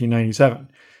was in 1997,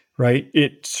 right?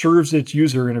 It serves its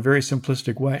user in a very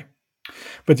simplistic way.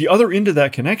 But the other end of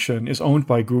that connection is owned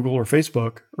by Google or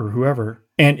Facebook or whoever,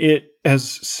 and it has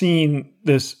seen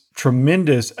this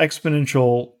tremendous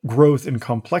exponential growth in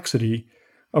complexity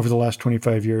over the last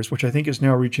 25 years, which I think is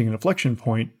now reaching an inflection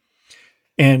point.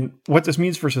 And what this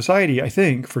means for society, I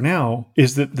think, for now,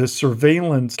 is that the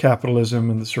surveillance capitalism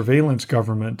and the surveillance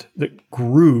government that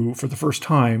grew for the first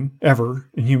time ever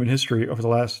in human history over the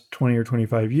last 20 or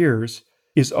 25 years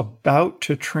is about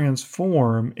to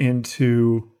transform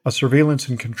into a surveillance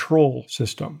and control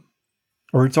system.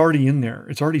 Or it's already in there.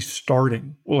 It's already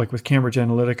starting, like with Cambridge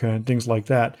Analytica and things like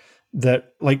that.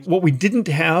 That, like, what we didn't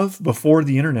have before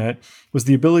the internet was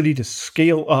the ability to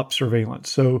scale up surveillance.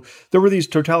 So there were these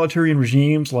totalitarian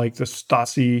regimes like the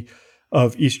Stasi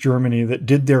of East Germany that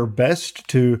did their best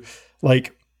to,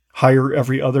 like, hire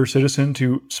every other citizen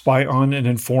to spy on and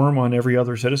inform on every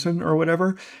other citizen or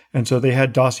whatever. And so they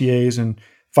had dossiers and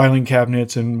filing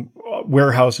cabinets and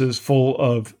warehouses full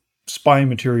of spy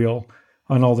material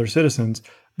on all their citizens.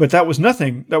 But that was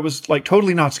nothing. That was like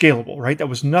totally not scalable, right? That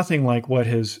was nothing like what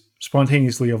has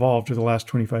spontaneously evolved over the last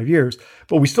 25 years.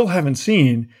 But we still haven't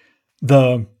seen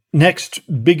the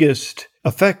next biggest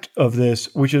effect of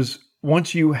this, which is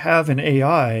once you have an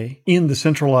AI in the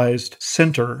centralized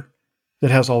center that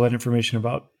has all that information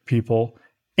about people,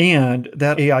 and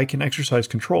that AI can exercise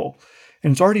control.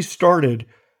 And it's already started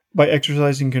by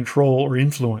exercising control or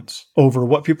influence over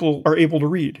what people are able to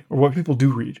read or what people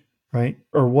do read, right?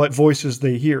 Or what voices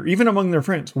they hear, even among their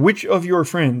friends. Which of your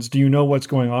friends do you know what's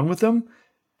going on with them?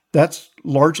 That's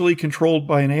largely controlled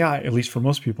by an AI, at least for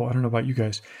most people. I don't know about you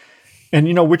guys. And,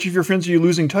 which of your friends are you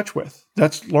losing touch with?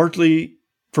 That's largely,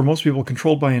 for most people,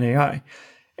 controlled by an AI.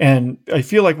 And I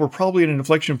feel like we're probably at an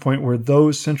inflection point where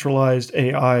those centralized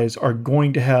AIs are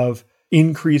going to have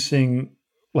increasing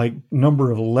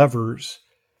number of levers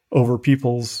over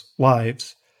people's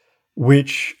lives,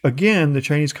 which, again, the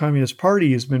Chinese Communist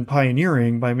Party has been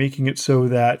pioneering by making it so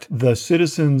that the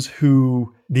citizens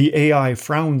who the AI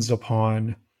frowns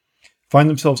upon find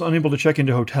themselves unable to check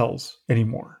into hotels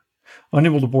anymore,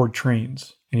 unable to board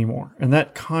trains anymore. And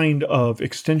that kind of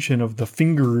extension of the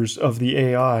fingers of the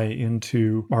AI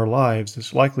into our lives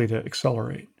is likely to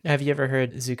accelerate. Have you ever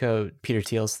heard Zooko, Peter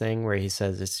Thiel's thing where he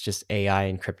says it's just AI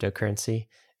and cryptocurrency?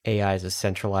 AI is a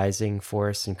centralizing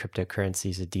force and cryptocurrency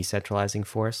is a decentralizing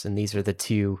force. And these are the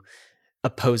two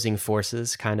opposing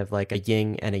forces, kind of like a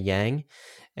yin and a yang.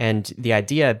 And the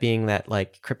idea being that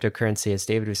cryptocurrency, as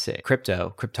David was saying,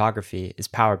 cryptography is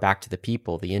power back to the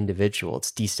people, the individual.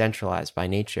 It's decentralized by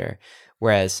nature.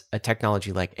 Whereas a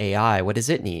technology like AI, what does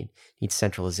it need? It needs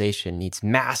centralization, needs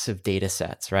massive data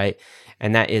sets, right?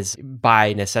 And that is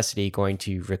by necessity going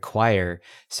to require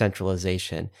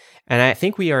centralization. And I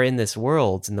think we are in this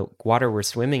world, and the water we're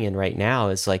swimming in right now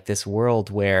is this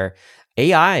world where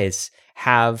AIs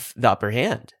have the upper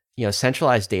hand.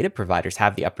 Centralized data providers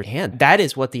have the upper hand. That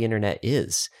is what the internet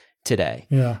is today.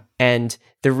 Yeah. And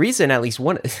the reason, at least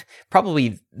one,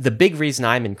 probably the big reason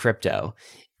I'm in crypto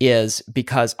is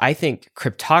because I think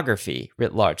cryptography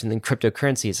writ large, and then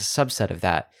cryptocurrency is a subset of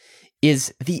that,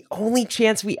 is the only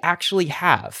chance we actually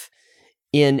have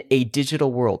in a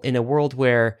digital world, in a world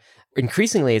where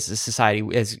increasingly as a society,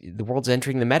 as the world's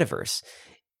entering the metaverse,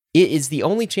 it is the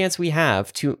only chance we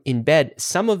have to embed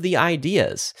some of the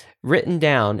ideas written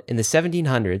down in the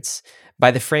 1700s by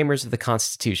the framers of the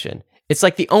Constitution. It's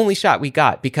the only shot we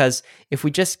got, because if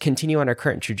we just continue on our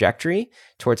current trajectory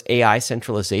towards AI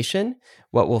centralization,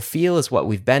 what we'll feel is what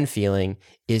we've been feeling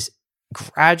is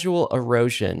gradual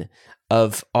erosion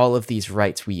of all of these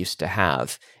rights we used to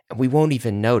have, and we won't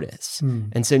even notice.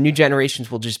 And so new generations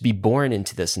will just be born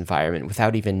into this environment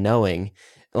without even knowing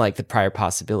the prior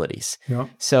possibilities. Yeah.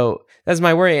 So that's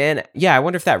my worry. And yeah, I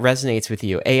wonder if that resonates with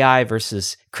you. AI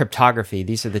versus cryptography.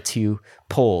 These are the two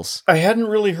poles. I hadn't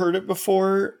really heard it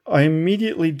before. I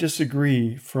immediately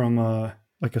disagree from a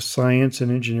science and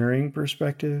engineering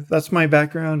perspective. That's my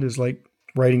background, is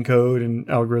writing code and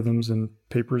algorithms and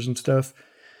papers and stuff.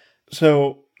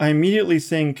 So I immediately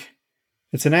think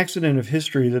it's an accident of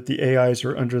history that the AIs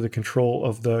are under the control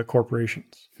of the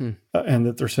corporations and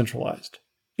that they're centralized.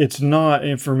 It's not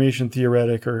information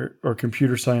theoretic or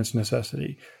computer science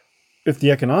necessity. If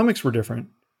the economics were different,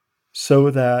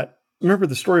 so that, remember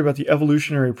the story about the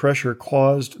evolutionary pressure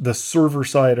caused the server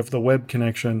side of the web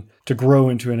connection to grow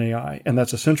into an AI, and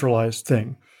that's a centralized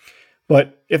thing.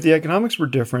 But if the economics were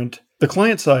different, the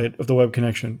client side of the web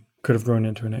connection could have grown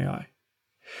into an AI.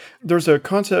 There's a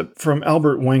concept from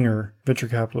Albert Wenger, venture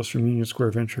capitalist from Union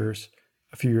Square Ventures,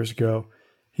 a few years ago.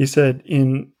 He said,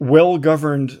 in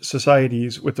well-governed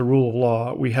societies with the rule of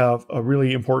law, we have a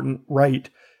really important right,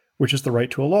 which is the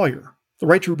right to a lawyer, the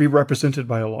right to be represented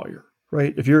by a lawyer,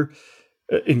 right? If you're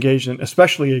engaged in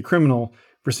especially a criminal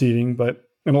proceeding, but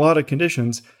in a lot of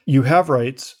conditions, you have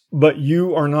rights, but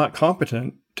you are not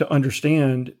competent to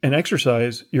understand and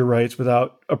exercise your rights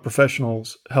without a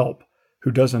professional's help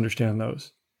who does understand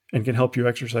those and can help you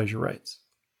exercise your rights.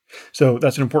 So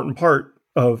that's an important part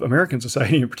of American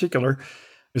society in particular,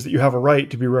 is that you have a right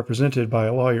to be represented by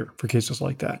a lawyer for cases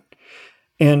like that.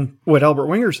 And what Albert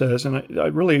Wenger says, and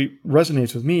it really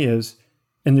resonates with me, is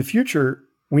in the future,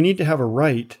 we need to have a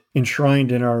right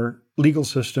enshrined in our legal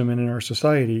system and in our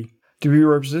society to be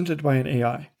represented by an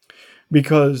AI.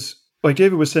 Because, like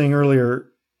David was saying earlier,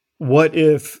 what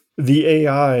if the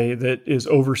AI that is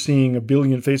overseeing 1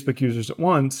 billion Facebook users at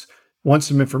once wants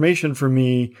some information from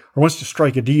me or wants to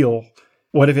strike a deal?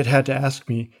 What if it had to ask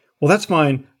me, well, that's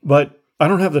fine, but I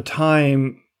don't have the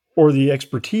time or the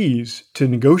expertise to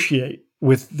negotiate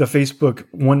with the Facebook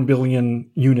 1 billion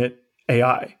unit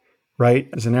AI, right?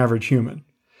 As an average human.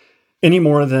 Any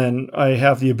more than I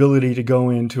have the ability to go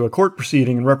into a court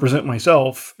proceeding and represent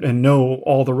myself and know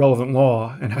all the relevant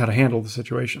law and how to handle the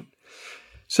situation.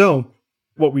 So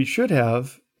what we should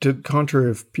have, to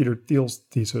contrary of Peter Thiel's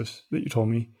thesis that you told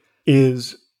me,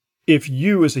 is if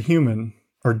you as a human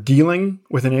are dealing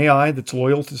with an AI that's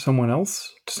loyal to someone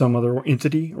else, to some other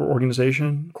entity or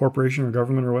organization, corporation or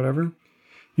government or whatever,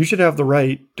 you should have the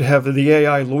right to have the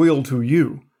AI loyal to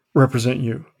you represent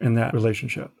you in that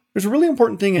relationship. There's a really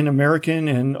important thing in American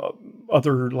and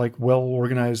other like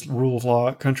well-organized rule of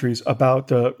law countries about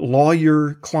the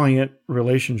lawyer-client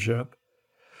relationship,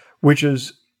 which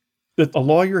is that a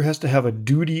lawyer has to have a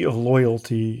duty of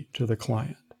loyalty to the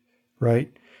client,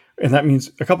 right? And that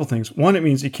means a couple things. One, it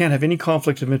means he can't have any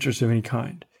conflict of interest of any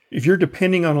kind. If you're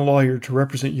depending on a lawyer to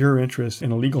represent your interests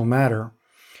in a legal matter,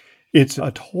 it's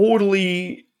a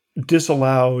totally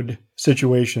disallowed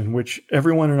situation, which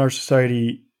everyone in our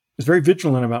society is very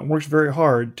vigilant about and works very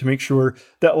hard to make sure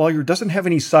that lawyer doesn't have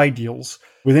any side deals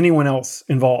with anyone else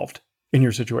involved in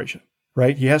your situation,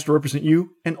 right? He has to represent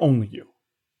you and only you.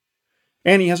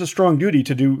 And he has a strong duty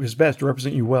to do his best to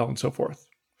represent you well and so forth.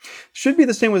 Should be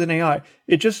the same with an AI.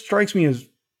 It just strikes me as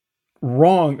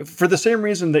wrong for the same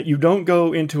reason that you don't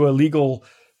go into a legal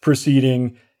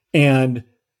proceeding and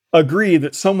agree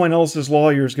that someone else's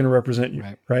lawyer is going to represent you,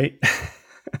 right?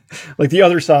 Like the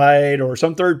other side or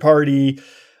some third party.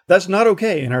 That's not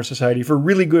okay in our society for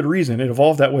really good reason. It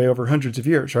evolved that way over hundreds of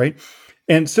years, right?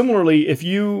 And similarly, if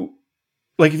you're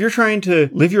trying to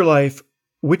live your life,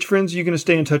 which friends are you going to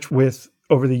stay in touch with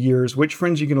over the years? Which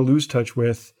friends are you going to lose touch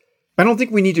with? I don't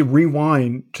think we need to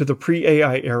rewind to the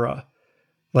pre-AI era.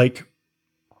 Like,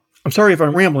 I'm sorry if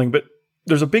I'm rambling, but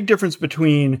there's a big difference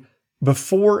between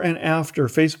before and after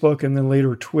Facebook and then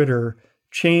later Twitter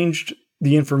changed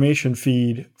the information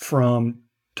feed from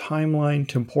timeline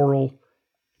temporal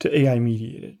to AI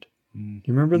mediated. You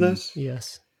remember this?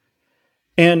 Yes.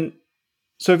 And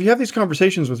so if you have these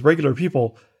conversations with regular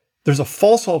people, there's a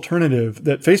false alternative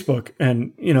that Facebook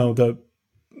and, the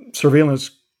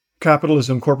surveillance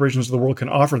capitalism corporations of the world can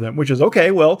offer them, which is,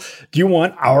 okay, well, do you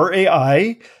want our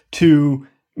AI to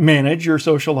manage your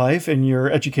social life and your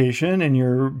education and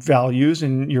your values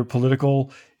and your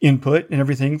political input and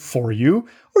everything for you?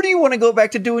 Or do you want to go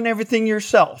back to doing everything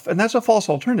yourself? And that's a false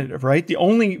alternative, right? The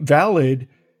only valid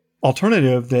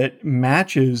alternative that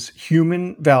matches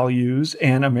human values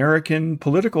and American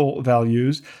political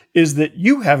values is that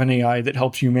you have an AI that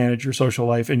helps you manage your social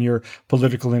life and your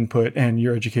political input and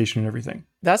your education and everything.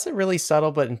 That's a really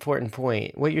subtle but important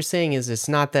point. What you're saying is it's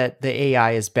not that the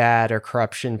AI is bad or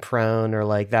corruption prone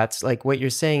or that's what you're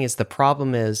saying is the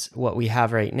problem is what we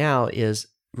have right now is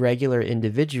regular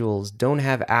individuals don't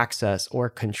have access or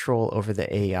control over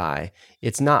the AI.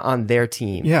 It's not on their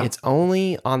team. Yeah. It's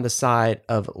only on the side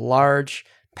of large,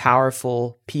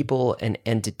 powerful people and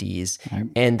entities. Right.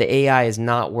 And the AI is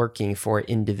not working for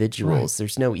individuals. Right.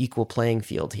 There's no equal playing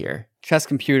field here. Chess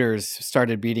computers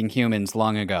started beating humans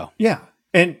long ago. Yeah.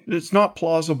 And it's not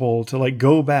plausible to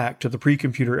go back to the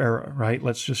pre-computer era, right?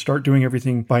 Let's just start doing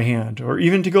everything by hand. Or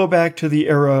even to go back to the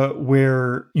era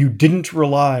where you didn't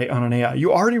rely on an AI.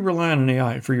 You already rely on an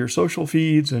AI for your social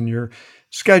feeds and your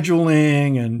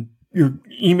scheduling and your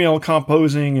email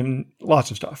composing and lots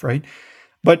of stuff, right?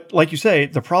 But like you say,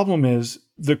 the problem is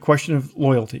the question of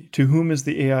loyalty. To whom is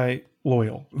the AI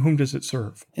loyal? Whom does it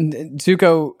serve? And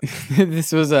Zooko,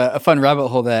 this was a fun rabbit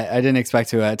hole that I didn't expect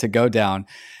to go down.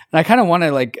 And I kind of want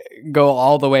to go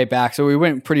all the way back. So we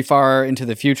went pretty far into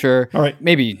the future. All right.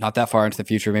 Maybe not that far into the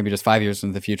future, maybe just 5 years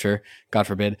into the future, God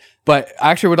forbid. But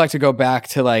I actually would like to go back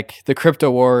to the crypto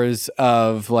wars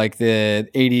of the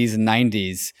 80s and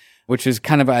 90s, which is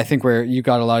kind of, I think, where you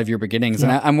got a lot of your beginnings.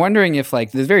 Yeah. And I'm wondering if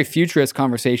this very futurist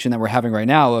conversation that we're having right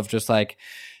now of just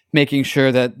making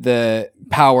sure that the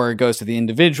power goes to the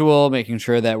individual, making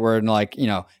sure that we're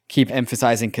keep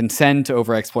emphasizing consent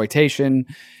over exploitation.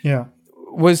 Yeah.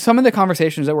 Was some of the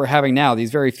conversations that we're having now,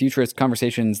 these very futurist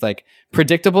conversations,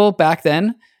 predictable back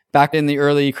then, back in the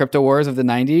early crypto wars of the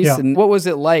 90s? Yeah. And what was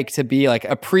it like to be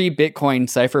a pre-Bitcoin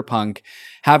cypherpunk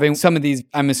having some of these,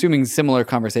 I'm assuming, similar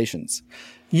conversations?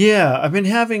 Yeah, I've been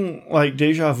having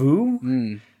deja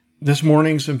vu. This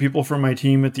morning, some people from my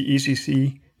team at the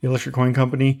ECC, the Electric Coin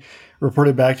Company,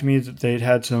 reported back to me that they'd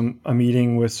had a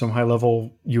meeting with some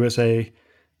high-level USA,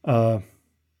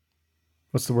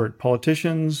 what's the word?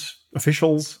 Politicians,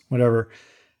 officials, whatever.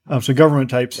 So government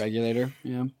types. Regulator,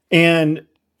 yeah. And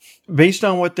based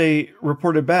on what they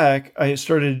reported back, I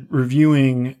started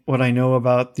reviewing what I know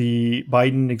about the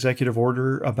Biden executive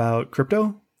order about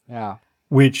crypto. Yeah.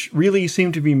 Which really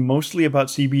seemed to be mostly about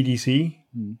CBDC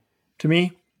to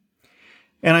me.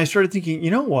 And I started thinking, you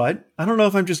know what? I don't know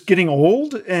if I'm just getting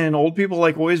old and old people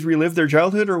always relive their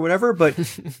childhood or whatever, but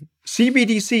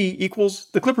CBDC equals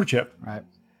the Clipper chip. Right.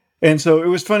 And so it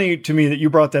was funny to me that you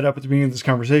brought that up at the beginning of this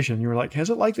conversation. You were like,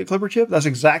 has it the Clipper chip? That's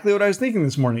exactly what I was thinking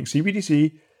this morning,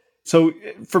 CBDC. So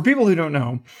for people who don't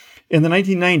know, in the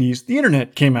 1990s, the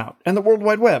internet came out and the World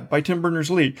Wide Web by Tim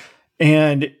Berners-Lee.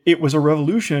 And it was a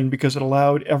revolution because it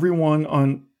allowed everyone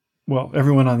on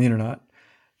the internet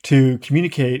to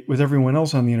communicate with everyone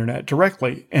else on the internet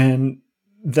directly. And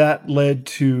that led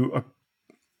to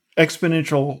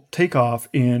exponential takeoff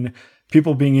in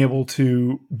people being able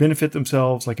to benefit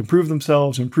themselves, like improve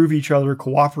themselves, improve each other,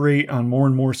 cooperate on more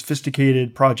and more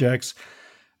sophisticated projects.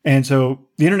 And so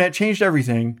the internet changed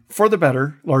everything for the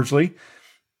better, largely.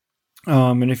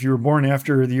 And if you were born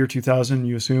after the year 2000,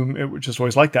 you assume it was just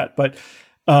always like that. But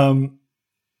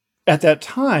at that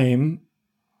time,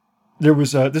 there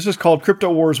was this was called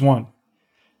Crypto Wars 1.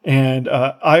 And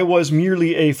I was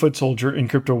merely a foot soldier in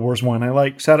Crypto Wars 1.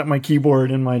 I sat at my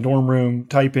keyboard in my dorm room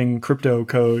typing crypto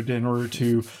code in order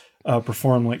to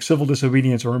perform civil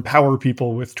disobedience or empower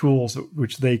people with tools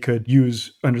which they could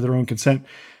use under their own consent.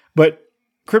 But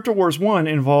Crypto Wars 1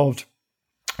 involved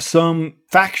some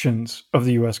factions of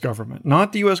the U.S. government,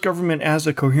 not the U.S. government as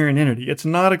a coherent entity. It's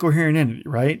not a coherent entity,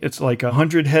 right? It's like a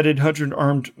 100-headed,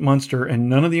 100-armed monster, and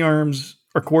none of the arms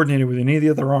are coordinated with any of the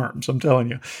other arms, I'm telling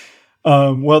you.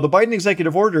 Well, the Biden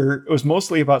executive order was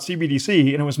mostly about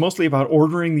CBDC, and it was mostly about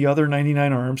ordering the other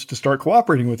 99 arms to start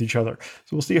cooperating with each other.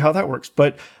 So we'll see how that works.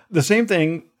 But the same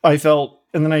thing I felt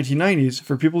in the 1990s,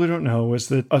 for people who don't know, was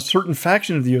that a certain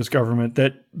faction of the U.S. government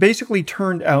that basically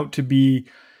turned out to be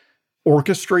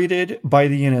orchestrated by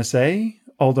the NSA,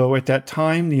 although at that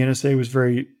time the NSA was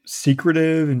very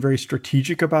secretive and very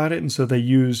strategic about it. And so they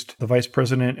used the Vice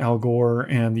President, Al Gore,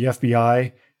 and the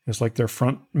FBI as their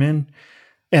front men.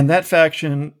 And that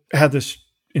faction had this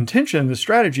intention, this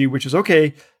strategy, which is,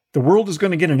 okay, the world is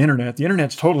going to get an internet. The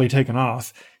internet's totally taken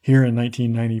off here in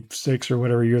 1996 or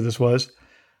whatever year this was.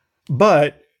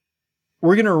 But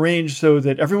we're going to arrange so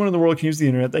that everyone in the world can use the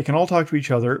internet. They can all talk to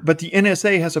each other. But the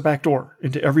NSA has a backdoor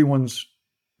into everyone's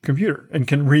computer and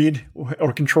can read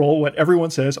or control what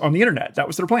everyone says on the internet. That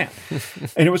was their plan.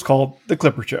 And it was called the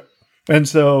Clipper chip. And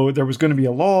so there was going to be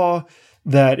a law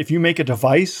that if you make a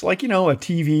device, a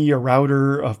TV, a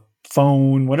router, a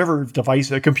phone, whatever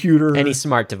device, a computer. Any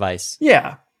smart device.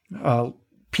 Yeah.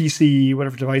 PC,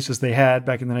 whatever devices they had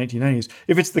back in the 1990s.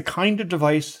 If it's the kind of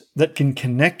device that can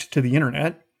connect to the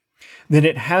internet, then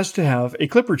it has to have a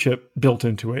Clipper chip built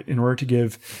into it in order to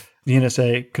give the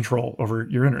NSA control over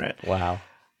your internet. Wow.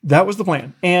 That was the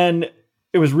plan. And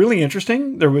it was really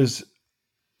interesting. There was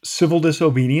civil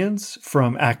disobedience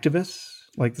from activists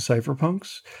like the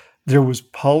cypherpunks. There was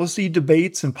policy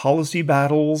debates and policy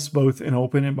battles, both in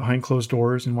open and behind closed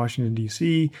doors in Washington,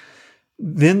 D.C.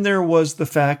 Then there was the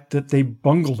fact that they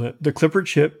bungled it. The Clipper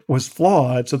chip was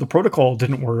flawed, so the protocol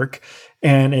didn't work.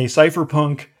 And a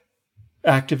cypherpunk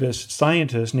activist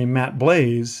scientist named Matt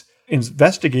Blaze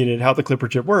investigated how the Clipper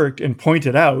chip worked and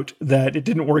pointed out that it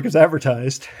didn't work as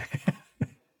advertised,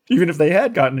 even if they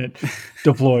had gotten it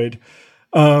deployed.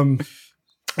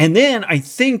 And then I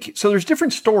think, so there's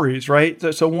different stories,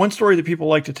 right? So one story that people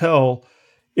like to tell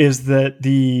is that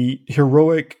the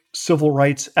heroic civil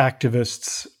rights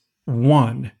activists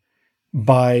won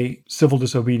by civil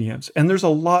disobedience. And there's a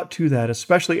lot to that,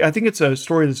 especially, I think it's a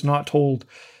story that's not told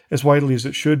as widely as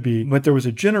it should be, but there was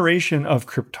a generation of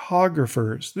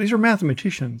cryptographers. These are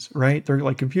mathematicians, right? They're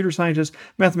like computer scientists,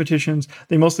 mathematicians.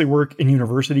 They mostly work in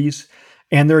universities,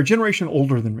 and they're a generation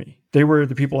older than me. They were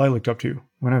the people I looked up to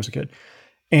when I was a kid.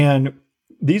 And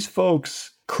these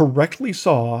folks correctly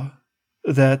saw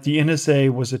that the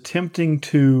NSA was attempting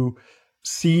to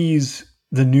seize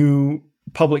the new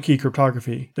public key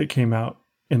cryptography that came out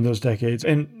in those decades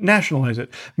and nationalize it,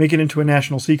 make it into a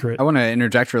national secret. I want to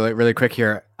interject really quick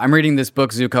here. I'm reading this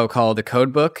book, Zooko, called The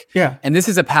Code Book. Yeah. And this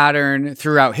is a pattern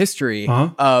throughout history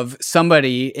of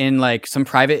somebody in some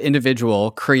private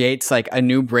individual creates a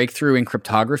new breakthrough in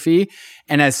cryptography.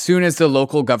 And as soon as the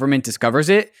local government discovers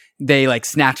it, they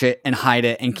snatch it and hide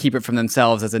it and keep it from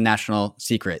themselves as a national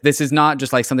secret. This is not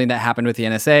just something that happened with the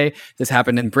NSA. This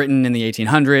happened in Britain in the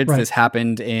 1800s. Right. This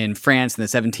happened in France in the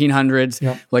 1700s.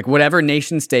 Yep. Whatever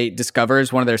nation state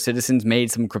discovers one of their citizens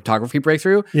made some cryptography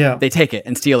breakthrough, they take it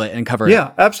and steal it and cover it.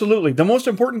 Yeah, absolutely. The most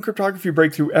important cryptography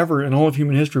breakthrough ever in all of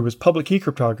human history was public key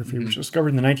cryptography, which was discovered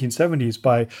in the 1970s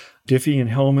by Diffie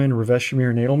and Hellman, Ravesh Shamir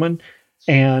and Edelman.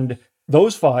 And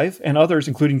those five and others,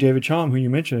 including David Chaum, who you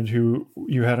mentioned, who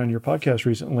you had on your podcast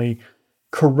recently,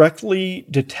 correctly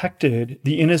detected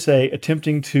the NSA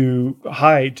attempting to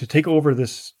take over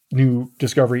this new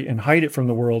discovery and hide it from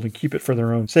the world and keep it for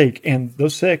their own sake. And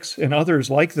those six and others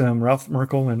like them, Ralph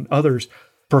Merkel and others,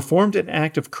 performed an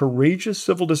act of courageous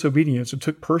civil disobedience and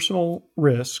took personal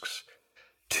risks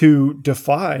to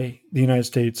defy the United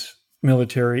States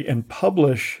military and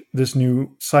publish this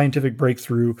new scientific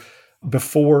breakthrough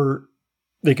before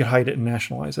they could hide it and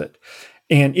nationalize it.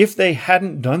 And if they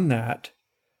hadn't done that,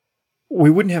 we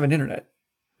wouldn't have an internet.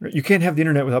 You can't have the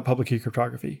internet without public key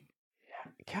cryptography.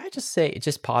 Can I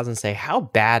just pause and say, how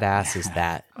badass is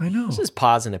that? I know. Let's just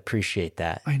pause and appreciate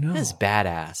that. I know. That's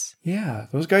badass. Yeah,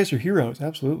 those guys are heroes.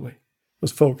 Absolutely.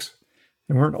 Those folks.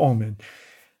 They weren't all men.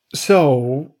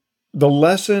 So the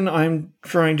lesson I'm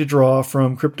trying to draw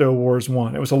from Crypto Wars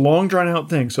 1, it was a long drawn out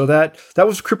thing. So that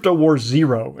was Crypto Wars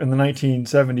 0 in the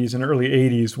 1970s and early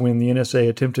 80s when the NSA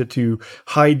attempted to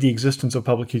hide the existence of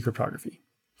public key cryptography.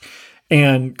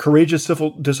 And Courageous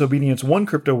Civil Disobedience won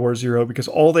Crypto War 0 because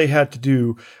all they had to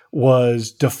do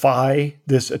was defy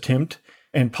this attempt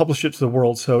and publish it to the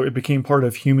world. So it became part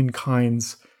of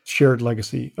humankind's shared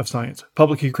legacy of science.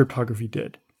 Public key cryptography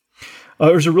did.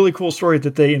 There's a really cool story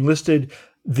that they enlisted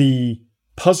the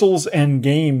puzzles and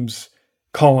games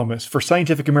columnist for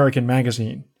Scientific American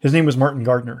magazine. His name was Martin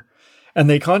Gardner. And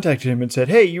they contacted him and said,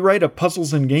 hey, you write a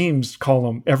puzzles and games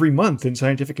column every month in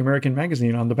Scientific American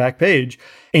magazine on the back page.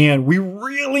 And we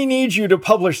really need you to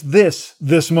publish this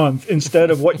month instead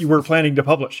of what you were planning to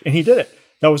publish. And he did it.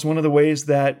 That was one of the ways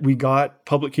that we got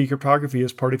public key cryptography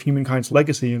as part of humankind's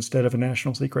legacy instead of a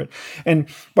national secret. And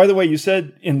by the way, you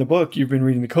said in the book, you've been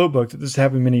reading the code book, that this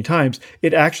happened many times.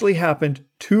 It actually happened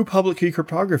to public key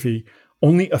cryptography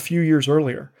only a few years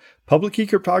earlier. Public key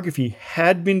cryptography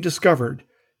had been discovered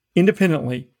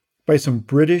independently by some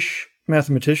British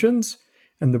mathematicians,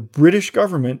 and the British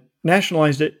government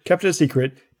nationalized it, kept it a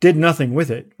secret, did nothing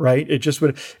with it, right? It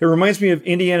reminds me of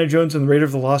Indiana Jones and the Raiders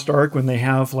of the Lost Ark when they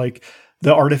have like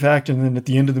the artifact, and then at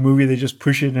the end of the movie, they just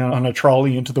push it on a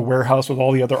trolley into the warehouse with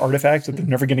all the other artifacts that they're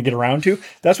never going to get around to.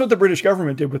 That's what the British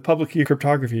government did with public key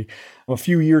cryptography a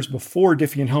few years before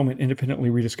Diffie and Hellman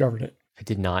independently rediscovered it. I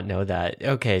did not know that.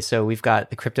 Okay, so we've got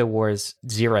the Crypto Wars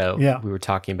 0 we were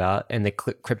talking about, and the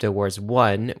Crypto Wars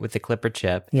 1 with the Clipper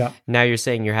chip. Yeah. Now you're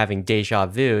saying you're having deja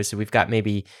vu, so we've got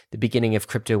maybe the beginning of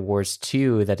Crypto Wars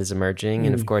 2 that is emerging,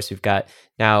 and of course we've got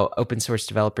now open source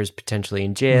developers potentially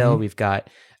in jail. We've got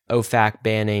OFAC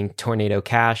banning Tornado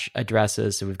Cash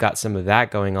addresses, so we've got some of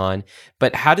that going on.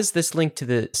 But how does this link to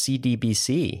the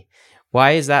CDBC?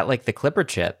 Why is that like the Clipper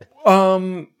chip?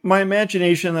 My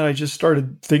imagination that I just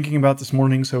started thinking about this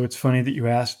morning, so it's funny that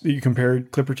you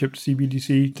compared Clipper chip to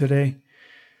CBDC today.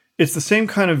 It's the same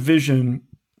kind of vision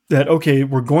that, okay,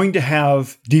 we're going to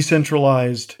have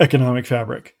decentralized economic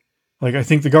fabric. Like, I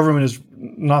think the government is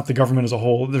not the government as a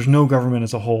whole. There's no government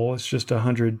as a whole. It's just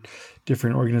 100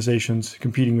 different organizations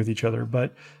competing with each other.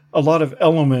 But a lot of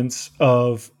elements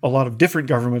of a lot of different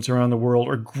governments around the world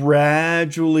are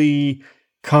gradually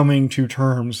coming to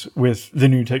terms with the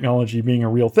new technology being a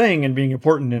real thing and being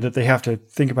important, and that they have to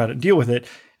think about it and deal with it.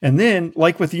 And then,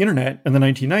 like with the internet in the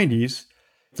 1990s,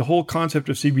 the whole concept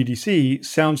of CBDC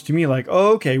sounds to me like,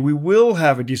 oh, okay, we will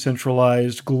have a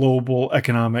decentralized global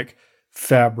economic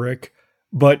fabric,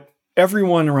 but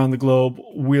everyone around the globe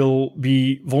will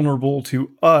be vulnerable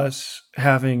to us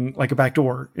having like a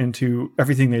backdoor into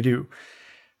everything they do.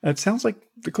 That sounds like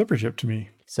the Clipper chip to me.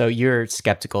 So you're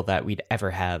skeptical that we'd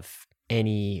ever have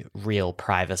any real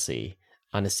privacy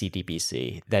on a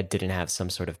CDBC that didn't have some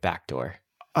sort of backdoor?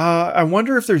 I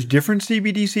wonder if there's different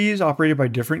CBDCs operated by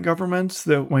different governments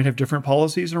that might have different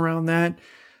policies around that.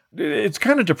 It's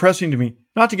kind of depressing to me,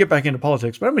 not to get back into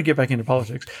politics, but I'm going to get back into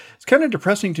politics. It's kind of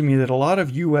depressing to me that a lot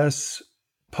of U.S.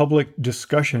 public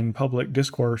discussion, public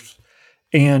discourse,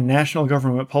 and national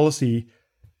government policy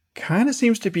kind of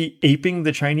seems to be aping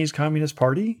the Chinese Communist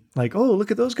Party. Like, oh,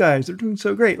 look at those guys. They're doing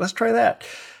so great. Let's try that.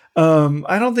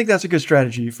 I don't think that's a good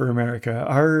strategy for America.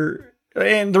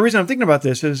 And the reason I'm thinking about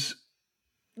this is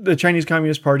the Chinese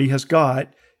Communist Party has got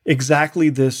exactly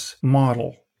this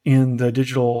model in the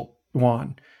digital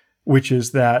yuan, which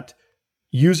is that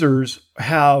users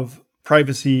have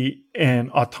privacy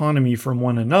and autonomy from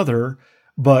one another,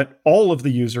 but all of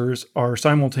the users are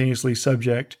simultaneously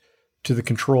subject to the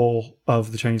control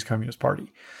of the Chinese Communist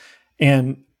Party.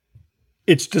 And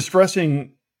it's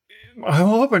distressing. I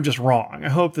hope I'm just wrong. I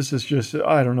hope this is just,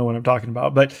 I don't know what I'm talking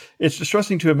about, but it's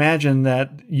distressing to imagine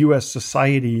that U.S.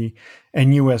 society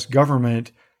and U.S.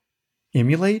 government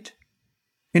emulate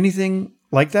anything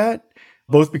like that,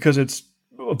 both because it's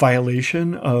a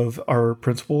violation of our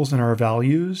principles and our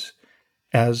values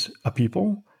as a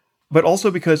people, but also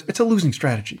because it's a losing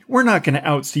strategy. We're not going to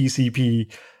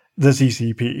out-CCP the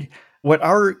CCP. What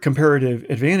our comparative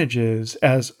advantage is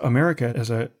as America, as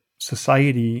a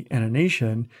society and a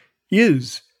nation,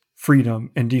 is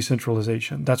freedom and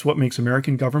decentralization. That's what makes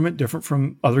American government different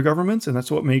from other governments, and that's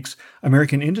what makes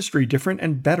American industry different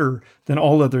and better than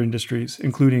all other industries,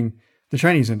 including the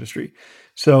Chinese industry.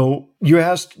 So you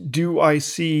asked, do I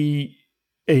see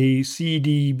a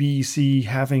CDBC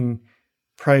having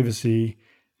privacy?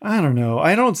 I don't know.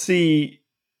 I don't see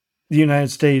the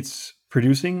United States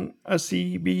producing a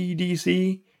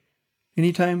CBDC.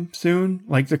 anytime soon.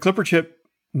 Like the Clipper chip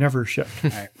never shipped,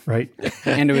 right?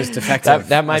 And it was defective.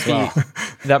 That might be well.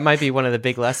 that might be one of the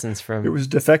big lessons from It was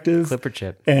defective, Clipper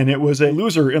chip. and it was a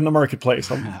loser in the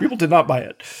marketplace. People did not buy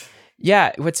it.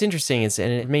 Yeah, what's interesting is,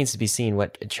 and it remains to be seen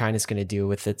what China's going to do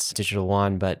with its digital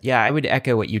yuan, but yeah, I would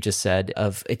echo what you just said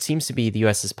of it seems to be the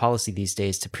US's policy these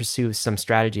days to pursue some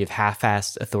strategy of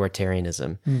half-assed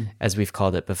authoritarianism, as we've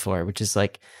called it before, which is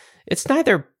like, it's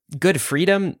neither good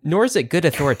freedom, nor is it good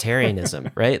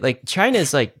authoritarianism, right? Like China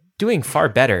is like doing far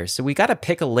better, so we got to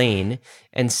pick a lane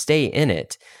and stay in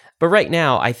it. But right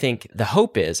now, I think the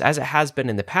hope is, as it has been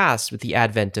in the past with the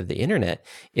advent of the internet,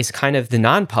 is kind of the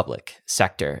non-public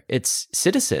sector. It's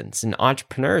citizens and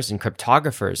entrepreneurs and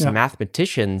cryptographers and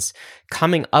mathematicians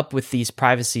coming up with these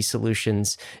privacy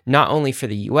solutions, not only for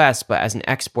the US, but as an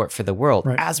export for the world,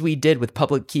 as we did with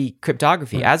public key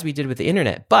cryptography, as we did with the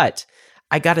internet. But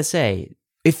I gotta say,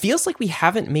 it feels like we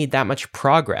haven't made that much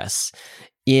progress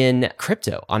in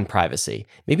crypto on privacy.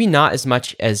 Maybe not as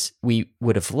much as we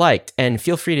would have liked. And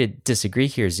feel free to disagree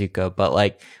here, Zooko, but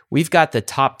like we've got the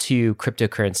top two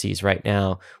cryptocurrencies right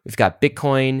now. We've got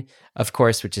Bitcoin, of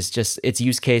course, which is just its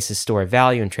use case is store of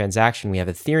value and transaction. We have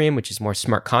Ethereum, which is more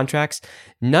smart contracts.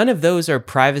 None of those are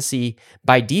privacy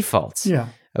by default. Yeah.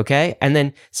 Okay. And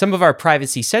then some of our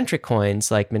privacy centric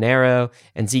coins like Monero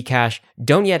and Zcash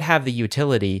don't yet have the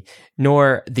utility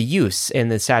nor the use and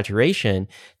the saturation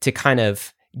to kind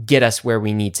of get us where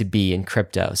we need to be in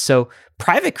crypto. So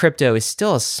private crypto is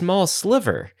still a small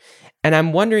sliver. And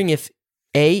I'm wondering if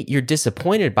A, you're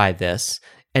disappointed by this,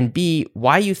 and B,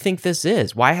 why you think this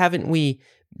is. Why haven't we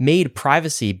made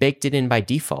privacy, baked it in by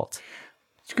default?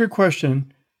 It's a good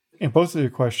question. And both of your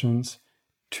questions,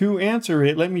 to answer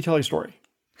it, let me tell you a story.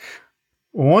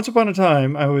 Once upon a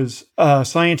time, I was a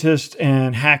scientist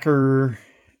and hacker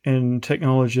and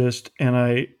technologist.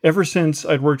 And ever since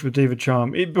I'd worked with David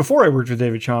Chaum, before I worked with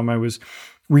David Chaum, I was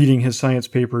reading his science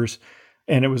papers.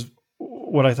 And it was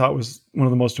what I thought was one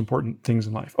of the most important things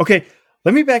in life. Okay,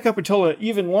 let me back up and tell an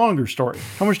even longer story.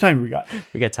 How much time do we got?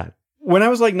 We got time. When I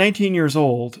was like 19 years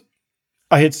old,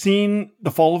 I had seen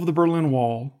the fall of the Berlin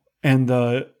Wall and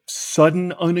the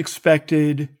sudden,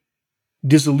 unexpected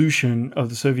dissolution of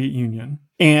the Soviet Union.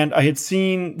 And I had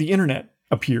seen the internet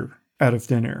appear out of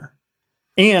thin air.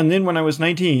 And then when I was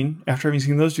 19, after having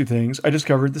seen those two things, I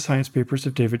discovered the science papers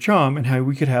of David Chaum and how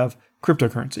we could have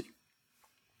cryptocurrency.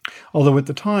 Although at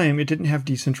the time, it didn't have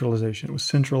decentralization. It was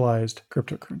centralized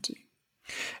cryptocurrency.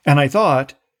 And I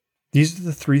thought, these are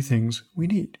the three things we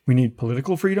need. We need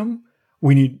political freedom.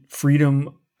 We need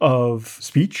freedom of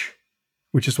speech,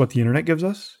 which is what the internet gives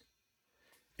us.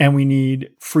 And we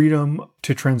need freedom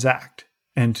to transact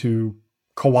and to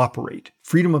cooperate,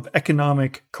 freedom of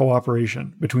economic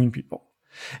cooperation between people.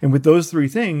 And with those three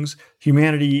things,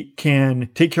 humanity can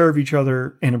take care of each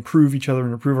other and improve each other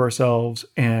and improve ourselves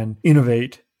and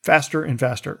innovate faster and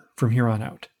faster from here on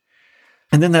out.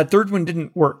 And then that third one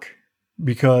didn't work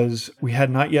because we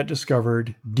had not yet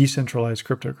discovered decentralized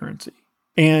cryptocurrency.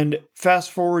 And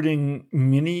fast forwarding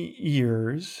many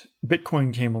years,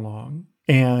 Bitcoin came along.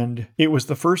 And it was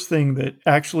the first thing that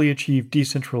actually achieved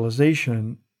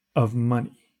decentralization of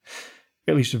money,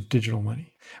 at least of digital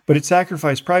money. But it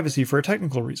sacrificed privacy for a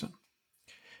technical reason.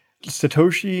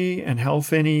 Satoshi and Hal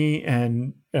Finney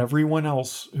and everyone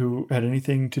else who had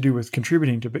anything to do with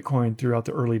contributing to Bitcoin throughout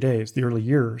the early days, the early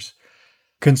years,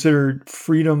 considered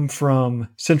freedom from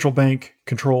central bank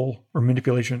control or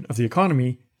manipulation of the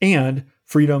economy and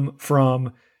freedom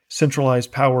from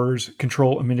centralized powers,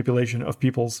 control, and manipulation of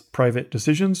people's private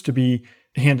decisions to be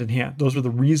hand in hand. Those are the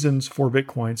reasons for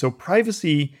Bitcoin. So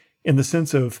privacy in the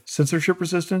sense of censorship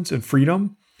resistance and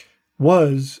freedom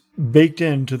was baked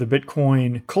into the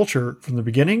Bitcoin culture from the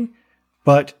beginning,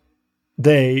 but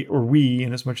they, or we,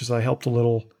 in as much as I helped a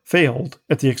little, failed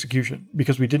at the execution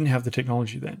because we didn't have the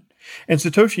technology then. And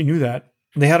Satoshi knew that.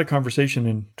 They had a conversation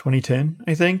in 2010,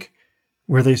 I think,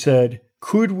 where they said,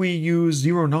 could we use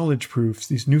zero-knowledge proofs,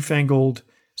 these newfangled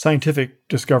scientific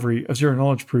discovery of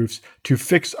zero-knowledge proofs, to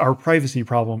fix our privacy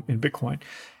problem in Bitcoin?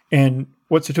 And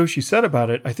what Satoshi said about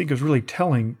it, I think, is really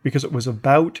telling because it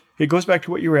goes back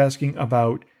to what you were asking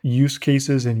about use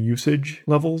cases and usage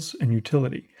levels and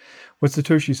utility. What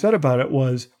Satoshi said about it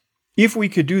was, if we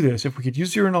could do this, if we could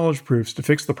use zero-knowledge proofs to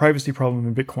fix the privacy problem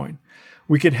in Bitcoin,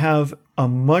 we could have a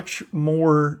much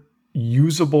more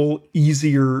usable,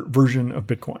 easier version of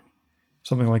Bitcoin.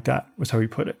 Something like that was how he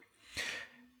put it.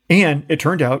 And it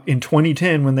turned out in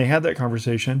 2010, when they had that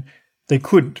conversation, they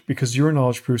couldn't because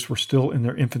zero-knowledge proofs were still in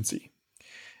their infancy.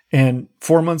 And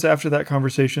 4 months after that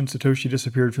conversation, Satoshi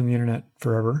disappeared from the internet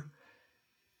forever.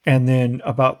 And then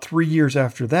about 3 years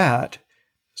after that,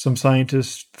 some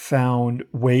scientists found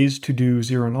ways to do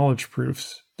zero-knowledge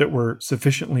proofs that were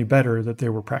sufficiently better that they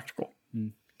were practical.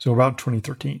 So about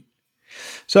 2013.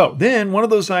 So then one of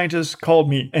those scientists called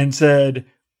me and said,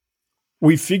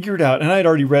 we figured out, and I had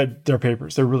already read their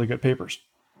papers. They're really good papers.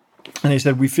 And they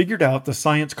said, we figured out the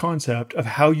science concept of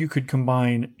how you could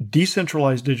combine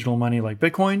decentralized digital money like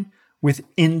Bitcoin with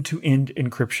end-to-end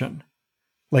encryption,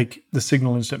 like the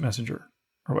Signal Instant Messenger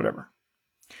or whatever.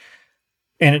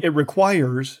 And it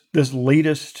requires this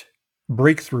latest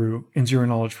breakthrough in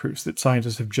zero-knowledge proofs that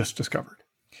scientists have just discovered.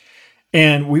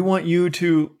 And we want you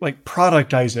to like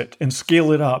productize it and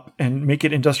scale it up and make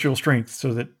it industrial strength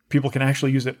so that people can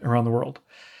actually use it around the world.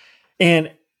 And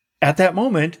at that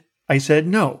moment, I said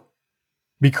no,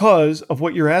 because of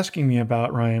what you're asking me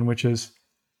about, Ryan, which is,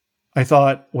 I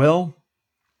thought, well,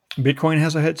 Bitcoin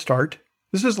has a head start.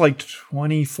 This is like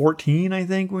 2014, I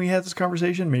think, when we had this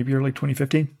conversation, maybe early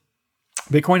 2015.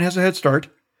 Bitcoin has a head start.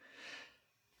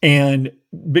 And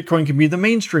Bitcoin can be the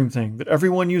mainstream thing that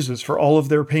everyone uses for all of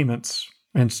their payments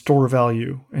and store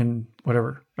value and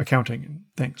whatever, accounting and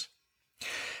things.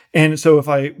 And so if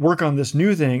I work on this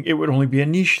new thing, it would only be a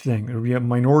niche thing. It would be a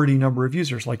minority number of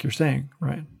users, like you're saying,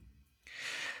 right?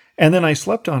 And then I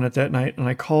slept on it that night and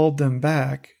I called them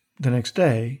back the next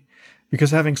day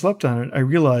because having slept on it, I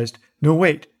realized, no,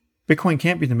 wait, Bitcoin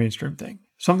can't be the mainstream thing.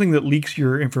 Something that leaks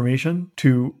your information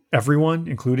to everyone,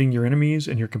 including your enemies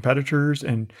and your competitors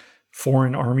and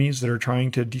foreign armies that are trying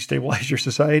to destabilize your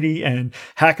society and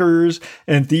hackers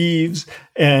and thieves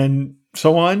and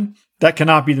so on. That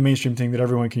cannot be the mainstream thing that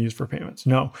everyone can use for payments.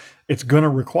 No, it's going to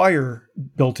require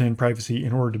built-in privacy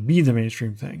in order to be the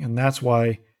mainstream thing. And that's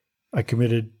why I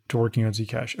committed to working on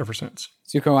Zcash ever since.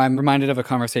 Zooko, I'm reminded of a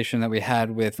conversation that we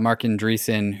had with Mark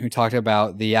Andreessen, who talked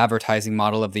about the advertising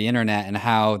model of the internet and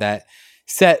how that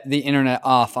set the internet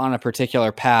off on a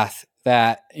particular path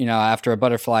that, you know, after a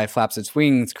butterfly flaps its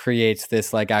wings, creates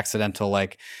this like accidental,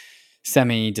 like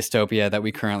semi-dystopia that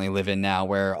we currently live in now,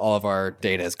 where all of our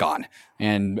data is gone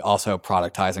and also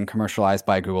productized and commercialized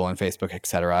by Google and Facebook, et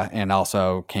cetera, and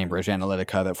also Cambridge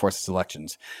Analytica that forces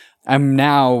elections. I'm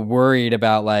now worried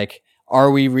about, like, are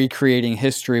we recreating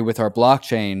history with our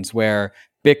blockchains where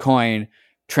Bitcoin,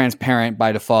 transparent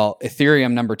by default,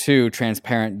 Ethereum number 2,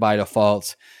 transparent by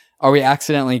default? Are we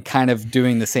accidentally kind of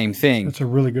doing the same thing? That's a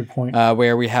really good point.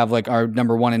 Where we have like our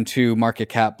number 1 and 2 market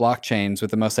cap blockchains with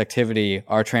the most activity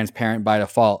are transparent by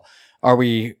default. Are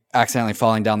we accidentally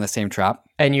falling down the same trap?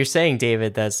 And you're saying,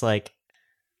 David, that's like,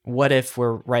 what if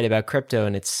we're right about crypto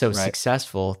and it's so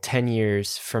successful 10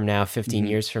 years from now, 15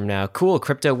 years from now? Cool,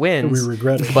 crypto wins. We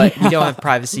regret it. But we don't have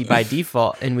privacy by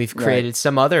default. And we've created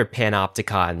some other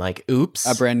panopticon, like, oops.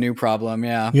 A brand new problem,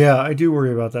 yeah. Yeah, I do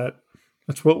worry about that.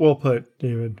 That's well put,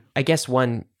 David. I guess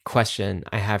one question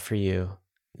I have for you,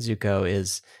 Zooko,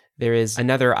 is there is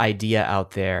another idea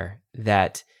out there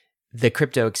that the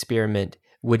crypto experiment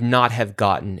would not have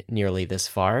gotten nearly this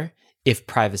far if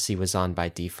privacy was on by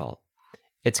default.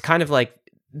 It's kind of like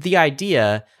the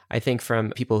idea, I think, from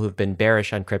people who've been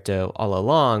bearish on crypto all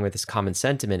along, or this common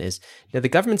sentiment is, you know, the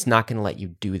government's not going to let you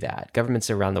do that. Governments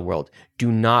around the world do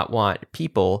not want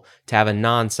people to have a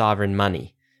non-sovereign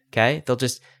money, okay? They'll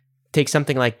just take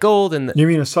something like gold and... You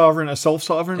mean a self-sovereign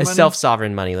money? A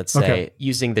self-sovereign money, let's say,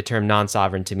 using the term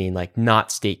non-sovereign to mean like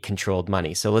not state-controlled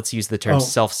money. So let's use the term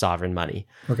self-sovereign money.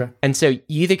 Okay. And so you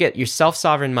either get your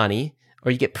self-sovereign money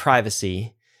or you get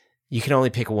privacy. You can only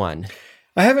pick one.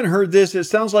 I haven't heard this. It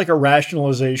sounds like a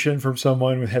rationalization from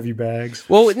someone with heavy bags.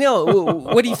 Well, no.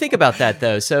 What do you think about that,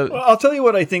 though? So well, I'll tell you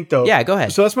what I think, though. Yeah, go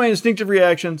ahead. So that's my instinctive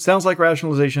reaction. Sounds like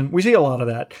rationalization. We see a lot of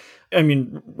that. I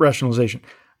mean, rationalization.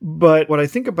 But what I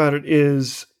think about it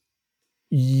is,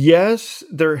 yes,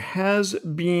 there has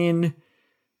been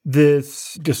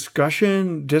this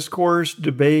discussion, discourse,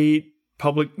 debate,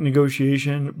 public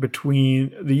negotiation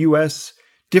between the U.S.,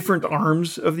 different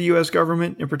arms of the U.S.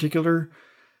 government in particular,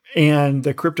 and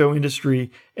the crypto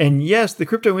industry. And yes, the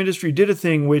crypto industry did a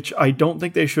thing which I don't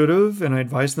think they should have, and I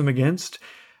advised them against,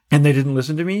 and they didn't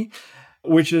listen to me,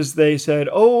 which is they said,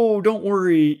 oh, don't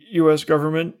worry, U.S.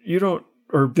 government, you don't,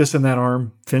 or this and that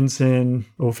arm, FinCEN,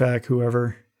 OFAC,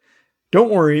 whoever.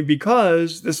 Don't worry,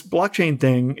 because this blockchain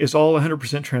thing is all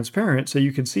 100% transparent, so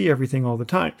you can see everything all the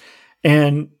time.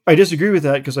 And I disagree with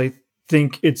that because I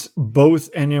think it's both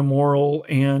an immoral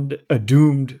and a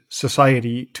doomed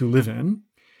society to live in.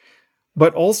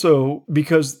 But also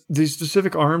because the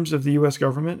specific arms of the U.S.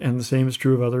 government, and the same is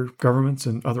true of other governments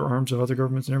and other arms of other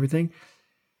governments and everything,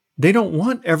 they don't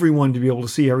want everyone to be able to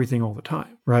see everything all the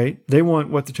time, right? They want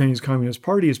what the Chinese Communist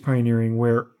Party is pioneering,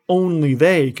 where only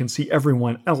they can see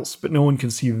everyone else, but no one can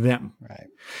see them. Right.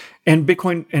 And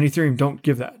Bitcoin and Ethereum don't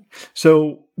give that.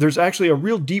 So there's actually a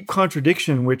real deep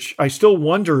contradiction, which I still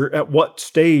wonder at what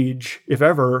stage, if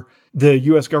ever, the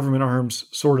U.S. government arms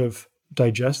sort of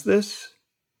digest this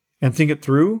and think it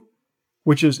through,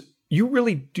 which is you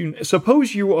really do.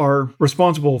 Suppose you are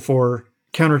responsible for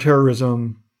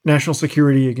counterterrorism, national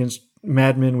security against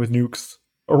madmen with nukes,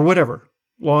 or whatever.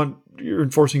 You're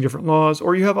enforcing different laws,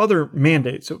 or you have other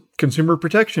mandates. So consumer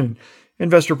protection,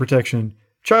 investor protection,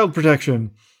 child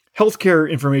protection, healthcare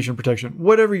information protection,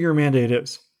 whatever your mandate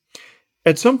is.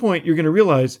 At some point, you're going to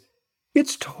realize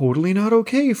it's totally not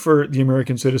okay for the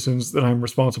American citizens that I'm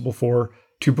responsible for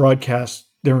to broadcast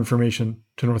their information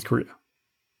to North Korea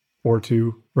or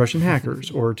to Russian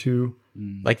hackers or to...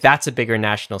 Like, that's a bigger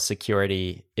national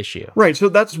security issue. Right. So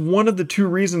that's one of the two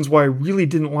reasons why I really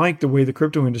didn't like the way the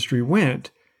crypto industry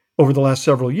went over the last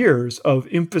several years of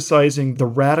emphasizing the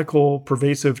radical,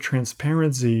 pervasive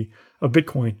transparency of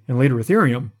Bitcoin and later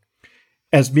Ethereum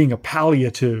as being a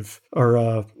palliative or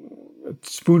a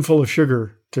spoonful of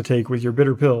sugar to take with your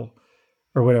bitter pill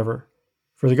or whatever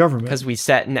for the government. Because we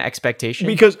set an expectation?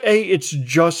 Because A, it's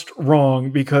just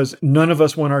wrong because none of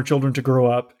us want our children to grow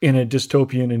up in a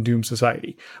dystopian and doomed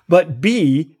society. But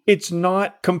B, it's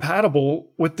not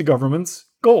compatible with the government's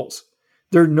goals.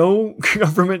 There are no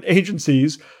government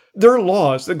agencies. There are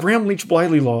laws. The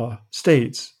Graham-Leach-Bliley law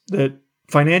states that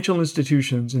financial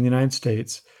institutions in the United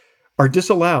States are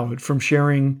disallowed from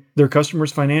sharing their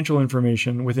customers' financial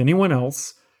information with anyone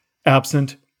else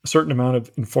absent a certain amount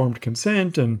of informed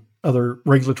consent and other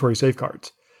regulatory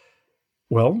safeguards.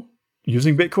 Well,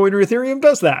 using Bitcoin or Ethereum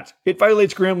does that. It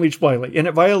violates Graham-Leach-Bliley, and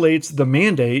it violates the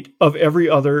mandate of every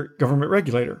other government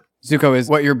regulator. Zooko, is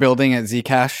what you're building at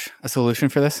Zcash a solution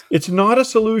for this? It's not a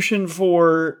solution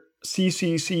for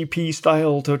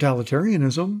CCCP-style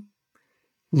totalitarianism.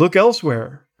 Look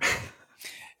elsewhere.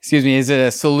 Excuse me, is it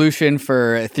a solution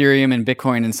for Ethereum and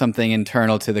Bitcoin and something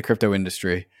internal to the crypto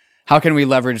industry? How can we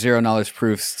leverage zero-knowledge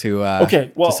proofs to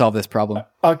solve this problem?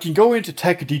 I can go into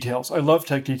tech details. I love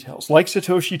tech details. Like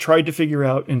Satoshi tried to figure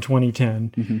out in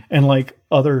 2010, and like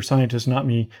other scientists, not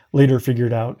me, later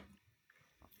figured out,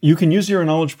 you can use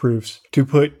zero-knowledge proofs to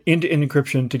put end-to-end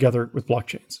encryption together with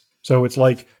blockchains. So it's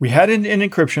like we had end-to-end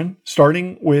encryption,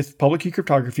 starting with public key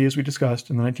cryptography, as we discussed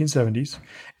in the 1970s,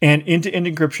 and end-to-end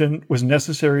encryption was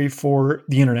necessary for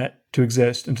the internet to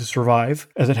exist and to survive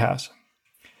as it has.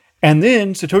 And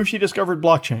then Satoshi discovered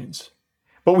blockchains,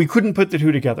 but we couldn't put the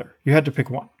two together. You had to pick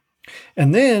one.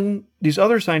 And then these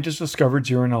other scientists discovered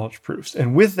zero-knowledge proofs.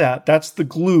 And with that, that's the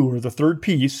glue or the third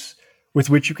piece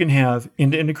with which you can have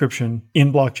end-to-end encryption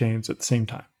in blockchains at the same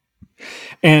time.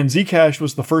 And Zcash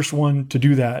was the first one to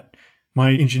do that.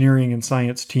 My engineering and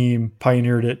science team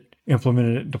pioneered it,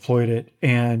 implemented it, deployed it,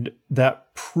 and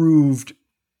that proved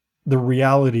the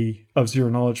reality of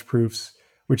zero-knowledge proofs,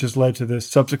 which has led to this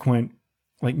subsequent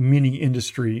like mini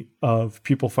industry of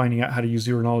people finding out how to use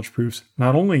zero-knowledge proofs,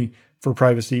 not only for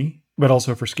privacy, but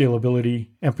also for scalability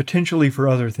and potentially for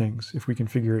other things if we can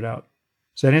figure it out.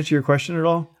 Does that answer your question at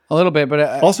all? A little bit,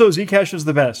 but... Also, Zcash is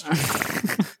the best.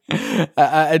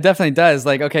 It definitely does.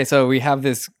 Like, okay, so we have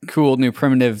this cool new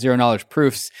primitive zero-knowledge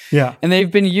proofs. Yeah. And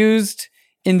they've been used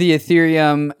in the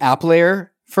Ethereum app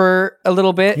layer for a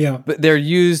little bit. Yeah. But they're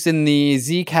used in the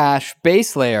Zcash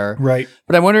base layer. Right.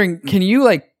 But I'm wondering, can you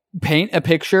like paint a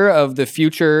picture of the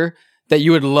future that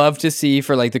you would love to see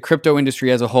for like the crypto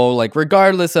industry as a whole? Like,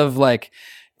 regardless of like,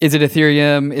 is it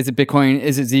Ethereum? Is it Bitcoin?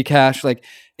 Is it Zcash? Like,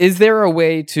 is there a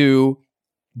way to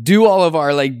do all of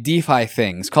our like DeFi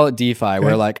things, call it DeFi,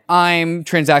 where like I'm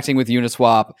transacting with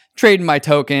Uniswap, trading my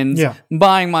tokens,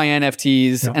 buying my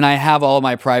NFTs, and I have all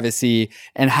my privacy.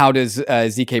 And how does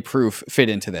ZK Proof fit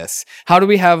into this? How do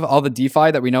we have all the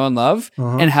DeFi that we know and love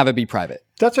and have it be private?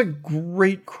 That's a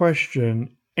great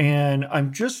question. And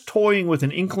I'm just toying with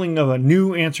an inkling of a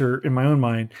new answer in my own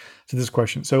mind to this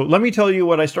question. So let me tell you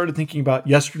what I started thinking about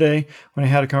yesterday when I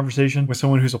had a conversation with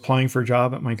someone who's applying for a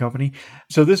job at my company.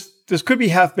 So this could be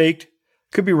half-baked,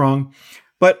 could be wrong,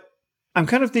 but I'm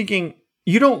kind of thinking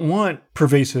you don't want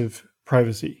pervasive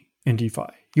privacy in DeFi.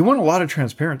 You want a lot of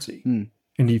transparency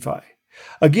in DeFi.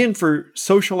 Again, for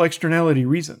social externality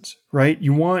reasons, right?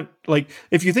 You want, like,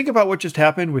 if you think about what just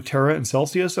happened with Terra and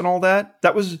Celsius and all that,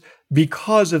 that was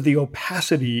because of the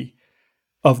opacity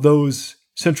of those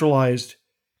centralized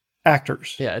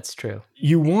actors. Yeah, it's true.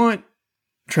 You want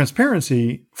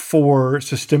transparency for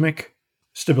systemic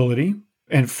stability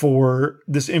and for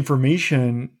this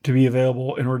information to be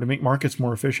available in order to make markets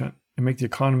more efficient and make the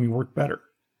economy work better.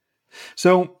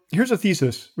 So here's a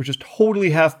thesis, which is totally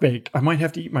half-baked. I might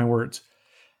have to eat my words.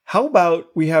 How about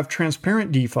we have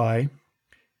transparent DeFi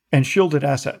and shielded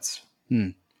assets?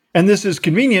 And this is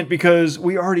convenient because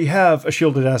we already have a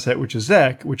shielded asset, which is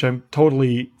ZEC, which I'm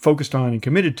totally focused on and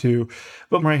committed to.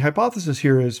 But my hypothesis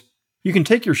here is you can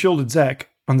take your shielded ZEC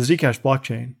on the Zcash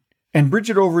blockchain and bridge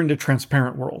it over into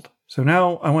transparent world. So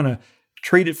now I want to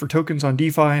trade it for tokens on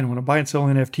DeFi, and I want to buy and sell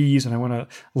NFTs, and I want to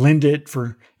lend it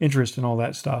for interest and all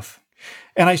that stuff.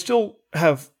 And I still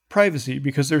have privacy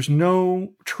because there's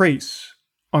no trace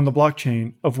on the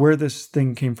blockchain of where this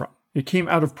thing came from. It came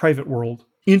out of private world,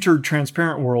 entered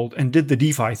transparent world, and did the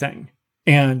DeFi thing.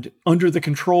 And under the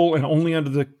control and only under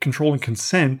the control and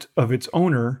consent of its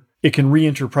owner, it can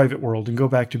re-enter private world and go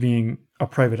back to being a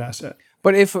private asset.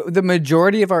 But if the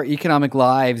majority of our economic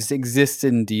lives exist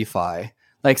in DeFi,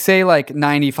 like say like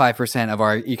 95% of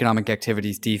our economic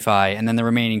activities DeFi, and then the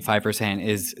remaining 5%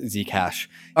 is Zcash,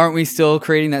 aren't we still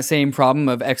creating that same problem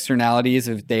of externalities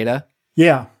of data?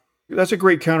 Yeah, that's a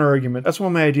great counter argument. That's why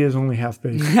my idea is only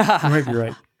half-baked. You might be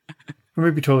right. I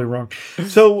might be totally wrong.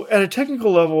 So at a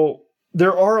technical level,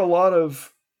 there are a lot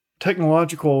of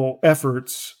technological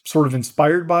efforts sort of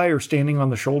inspired by or standing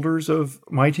on the shoulders of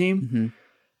my team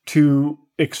to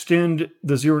extend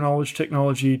the zero-knowledge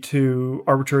technology to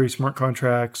arbitrary smart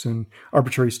contracts and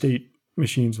arbitrary state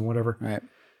machines and whatever. Right.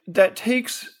 That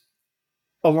takes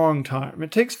a long time.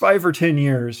 It takes 5 or 10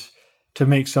 years to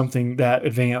make something that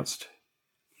advanced,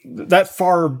 that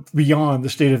far beyond the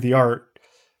state of the art,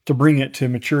 to bring it to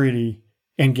maturity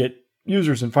and get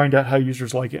users and find out how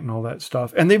users like it and all that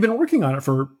stuff. And they've been working on it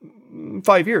for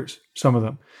 5 years, some of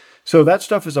them. So that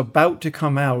stuff is about to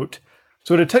come out.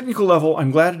 So at a technical level,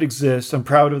 I'm glad it exists. I'm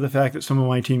proud of the fact that some of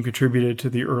my team contributed to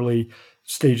the early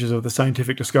stages of the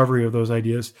scientific discovery of those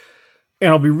ideas. And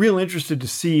I'll be real interested to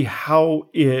see how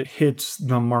it hits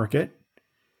the market.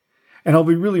 And I'll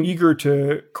be really eager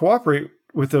to cooperate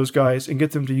with those guys and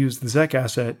get them to use the ZEC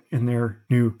asset in their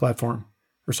new platform,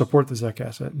 or support the ZEC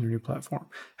asset in their new platform.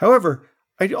 However,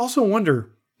 I also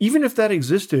wonder, even if that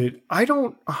existed,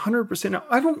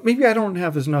 maybe I don't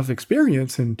have enough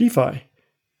experience in DeFi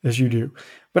as you do.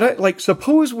 But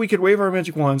suppose we could wave our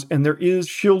magic wands and there is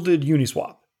shielded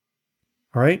Uniswap.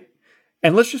 All right?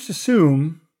 And let's just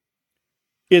assume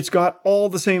it's got all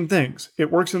the same things.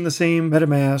 It works in the same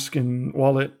MetaMask and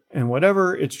wallet and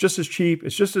whatever. It's just as cheap.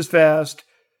 It's just as fast.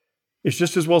 It's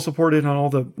just as well supported on all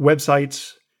the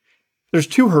websites. There's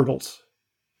 2 hurdles.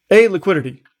 A,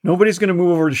 liquidity. Nobody's going to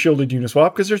move over to shielded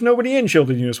Uniswap because there's nobody in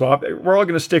shielded Uniswap. We're all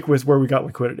going to stick with where we got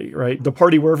liquidity, right? The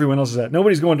party where everyone else is at.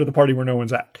 Nobody's going to the party where no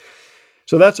one's at.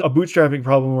 So that's a bootstrapping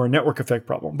problem or a network effect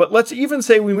problem. But let's even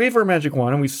say we wave our magic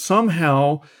wand and we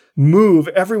somehow move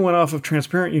everyone off of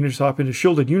transparent Uniswap into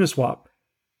shielded Uniswap.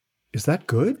 Is that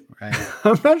good? Right.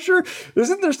 I'm not sure.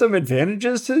 Isn't there some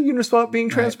advantages to Uniswap being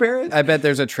transparent? Right. I bet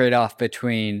there's a trade-off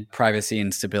between privacy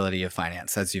and stability of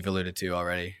finance, as you've alluded to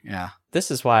already. Yeah. This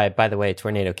is why, by the way,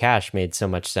 Tornado Cash made so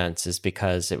much sense, is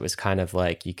because it was kind of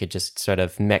like you could just sort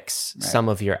of mix some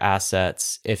of your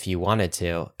assets if you wanted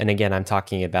to. And again, I'm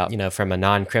talking about, from a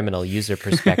non-criminal user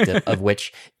perspective, of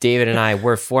which David and I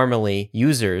were formerly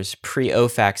users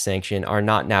pre-OFAC sanction, are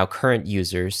not now current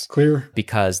users. Clear.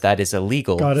 Because that is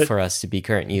illegal for us to be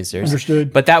current users.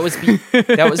 Understood. But that was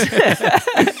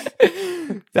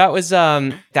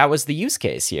that was the use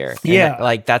case here.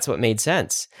 And that's what made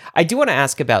sense. I do want to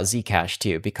ask about Zcash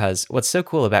too, because what's so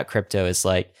cool about crypto is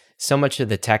so much of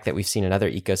the tech that we've seen in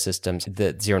other ecosystems,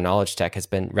 the zero knowledge tech, has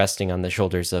been resting on the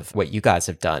shoulders of what you guys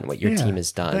have done, what your team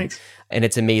has done. Thanks. And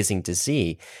it's amazing to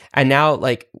see. And now,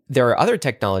 there are other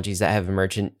technologies that have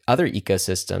emerged in other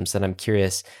ecosystems that I'm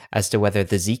curious as to whether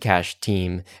the Zcash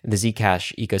team, the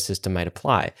Zcash ecosystem might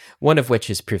apply. One of which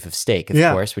is proof of stake, of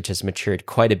course, which has matured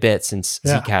quite a bit since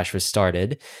Zcash was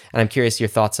started. And I'm curious your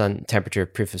thoughts on temperature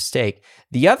of proof of stake.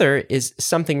 The other is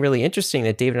something really interesting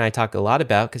that David and I talk a lot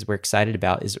about because we're excited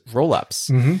about, is rollups.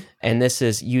 Mm-hmm. And this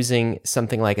is using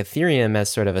something like Ethereum as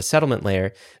sort of a settlement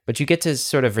layer, but you get to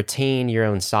sort of retain your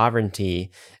own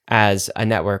sovereignty as a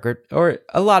network, or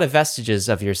a lot of vestiges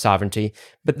of your sovereignty.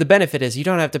 But the benefit is you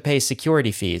don't have to pay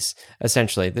security fees,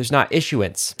 essentially. There's not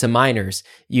issuance to miners.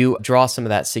 You draw some of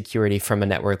that security from a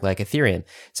network like Ethereum.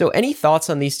 So any thoughts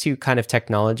on these two kind of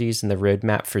technologies and the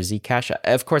roadmap for Zcash?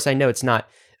 Of course, I know it's not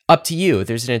up to you.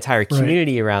 There's an entire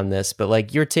community around this,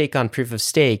 but your take on proof of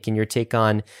stake and your take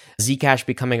on Zcash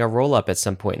becoming a roll-up at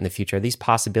some point in the future, are these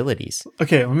possibilities?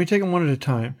 Okay, let me take them one at a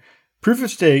time. Proof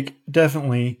of stake,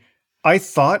 definitely. I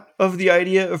thought of the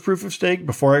idea of proof of stake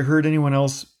before I heard anyone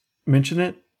else mention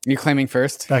it. You claiming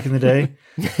first? Back in the day?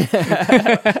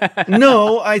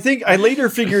 No, I think I later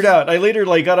figured out. I later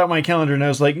got out my calendar and I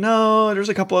was like, no, there's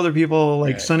a couple other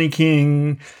people Sonny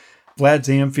King, Vlad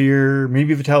Zamfir,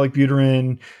 maybe Vitalik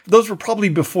Buterin. Those were probably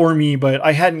before me, but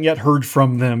I hadn't yet heard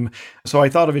from them. So I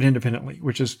thought of it independently,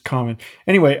 which is common.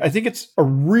 Anyway, I think it's a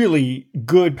really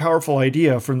good, powerful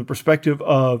idea from the perspective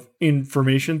of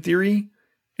information theory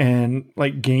and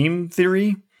like game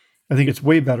theory. I think it's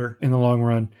way better in the long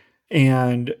run.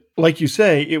 And like you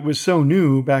say, it was so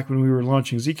new back when we were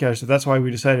launching Zcash that that's why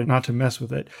we decided not to mess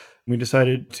with it. We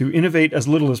decided to innovate as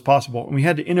little as possible. And we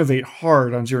had to innovate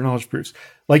hard on zero knowledge proofs.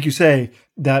 Like you say,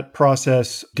 that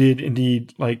process did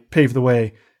indeed like pave the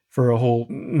way for a whole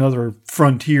another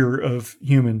frontier of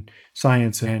human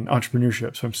science and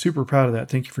entrepreneurship. So I'm super proud of that.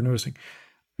 Thank you for noticing.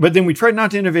 But then we tried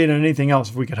not to innovate on anything else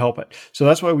if we could help it. So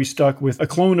that's why we stuck with a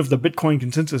clone of the Bitcoin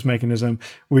consensus mechanism,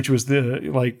 which was the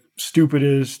like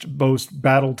stupidest, most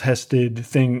battle-tested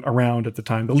thing around at the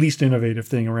time, the least innovative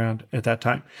thing around at that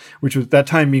time, which was that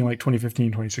time being like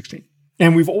 2015, 2016.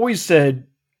 And we've always said,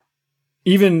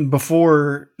 even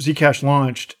before Zcash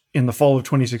launched in the fall of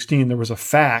 2016, there was a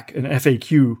FAQ, an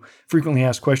FAQ, frequently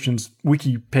asked questions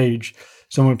wiki page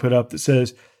someone put up that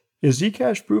says, is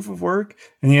Zcash proof of work?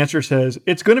 And the answer says,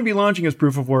 it's going to be launching as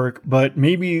proof of work, but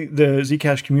maybe the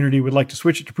Zcash community would like to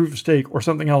switch it to proof of stake or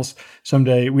something else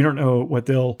someday. We don't know what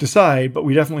they'll decide, but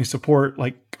we definitely support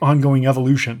like ongoing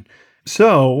evolution.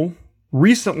 So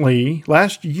recently,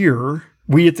 last year,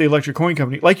 we at the Electric Coin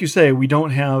Company, like you say, we don't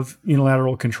have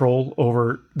unilateral control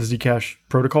over the Zcash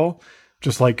protocol,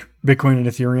 just like Bitcoin and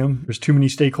Ethereum. There's too many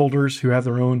stakeholders who have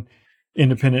their own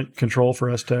independent control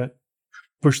for us to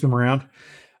push them around.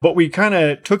 But we kind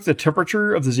of took the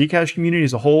temperature of the Zcash community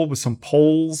as a whole with some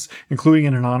polls, including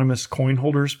an anonymous coin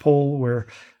holders poll where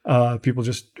people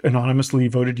just anonymously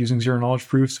voted using zero knowledge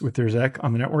proofs with their ZEC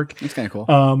on the network. That's kind of cool.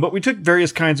 But we took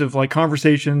various kinds of like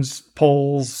conversations,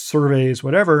 polls, surveys,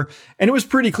 whatever. And it was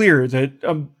pretty clear that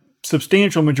a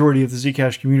substantial majority of the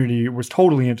Zcash community was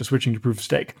totally into switching to proof of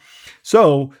stake.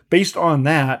 So based on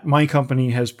that, my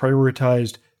company has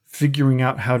prioritized figuring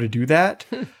out how to do that.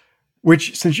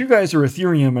 Which, since you guys are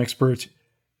Ethereum experts,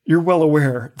 you're well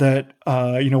aware that,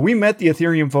 we met the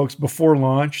Ethereum folks before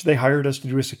launch. They hired us to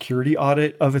do a security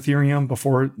audit of Ethereum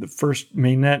before the first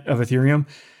mainnet of Ethereum.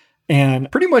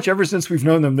 And pretty much ever since we've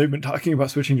known them, they've been talking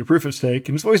about switching to proof of stake.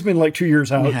 And it's always been like 2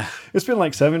 years out. Yeah. It's been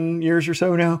like 7 years or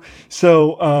so now.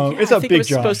 So it's a big job. I think it was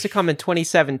supposed to come in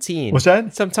 2017. What's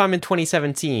that? Sometime in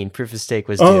 2017, proof of stake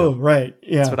was due. Oh, right.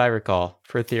 Yeah. That's what I recall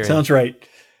for Ethereum. Sounds right.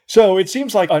 So it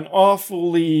seems like an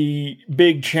awfully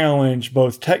big challenge,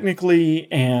 both technically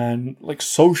and like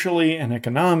socially and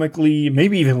economically,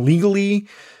 maybe even legally,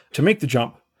 to make the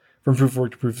jump from proof of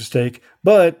work to proof of stake.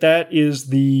 But that is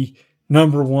the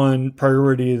number one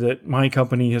priority that my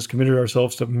company has committed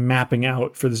ourselves to mapping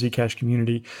out for the Zcash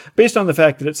community, based on the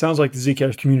fact that it sounds like the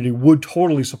Zcash community would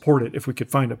totally support it if we could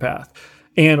find a path.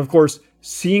 And of course,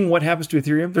 seeing what happens to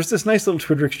Ethereum, there's this nice little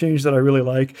Twitter exchange that I really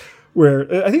like, where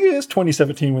I think it is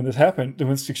 2017 when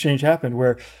this exchange happened,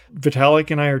 where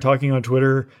Vitalik and I are talking on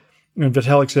Twitter, and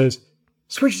Vitalik says,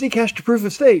 switch Zcash to proof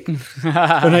of stake.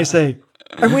 And I say,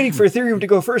 I'm waiting for Ethereum to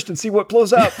go first and see what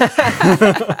blows up.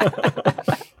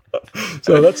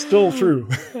 So that's still true.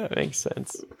 That makes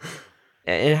sense.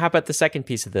 And how about the second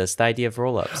piece of this, the idea of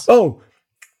rollups? Oh,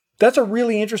 that's a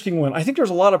really interesting one. I think there's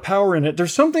a lot of power in it.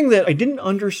 There's something that I didn't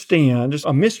understand, just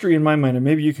a mystery in my mind, and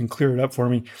maybe you can clear it up for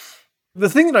me. The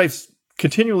thing that I've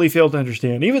continually failed to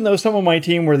understand, even though some of my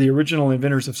team were the original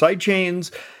inventors of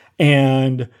sidechains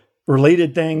and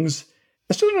related things,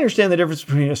 I still don't understand the difference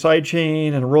between a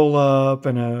sidechain and a rollup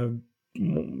and a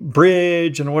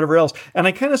bridge and whatever else. And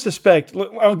I kind of suspect,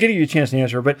 I'll give you a chance to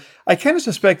answer, but I kind of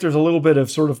suspect there's a little bit of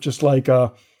sort of just like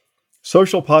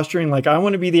social posturing, like I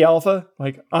want to be the alpha,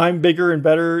 like I'm bigger and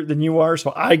better than you are,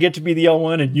 so I get to be the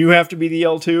L1 and you have to be the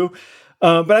L2.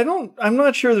 But I'm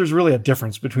not sure there's really a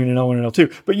difference between an L1 and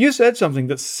L2. But you said something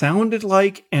that sounded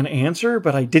like an answer,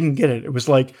 but I didn't get it. It was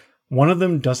like one of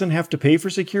them doesn't have to pay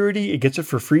for security. It gets it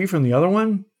for free from the other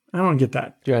one. I don't get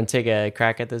that. Do you want to take a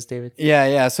crack at this, David?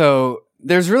 Yeah. So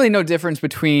there's really no difference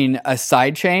between a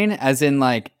sidechain, as in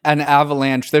like an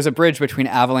Avalanche. There's a bridge between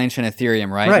Avalanche and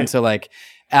Ethereum, right? And so like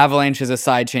Avalanche is a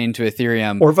sidechain to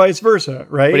Ethereum. Or vice versa,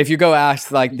 right? But if you go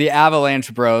ask like the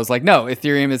Avalanche bros, like, no,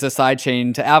 Ethereum is a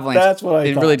sidechain to Avalanche. That's what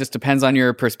I thought. It really just depends on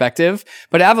your perspective.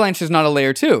 But Avalanche is not a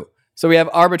layer 2. So we have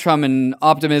Arbitrum and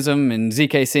Optimism and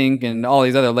ZK Sync and all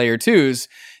these other layer 2s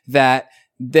that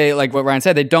they, like what Ryan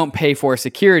said, they don't pay for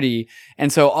security.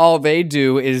 And so all they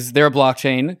do is they're a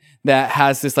blockchain that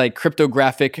has this like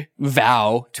cryptographic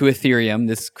vow to Ethereum,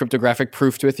 this cryptographic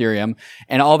proof to Ethereum.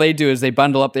 And all they do is they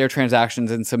bundle up their transactions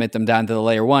and submit them down to the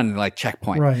layer 1 like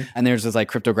checkpoint. Right. And there's this like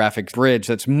cryptographic bridge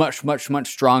that's much, much, much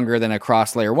stronger than a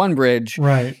cross layer 1 bridge.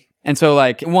 Right. And so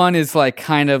like one is like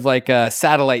kind of like a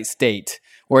satellite state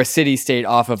or a city state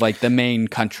off of like the main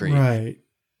country. Right.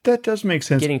 That does make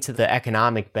sense. Getting to the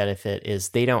economic benefit is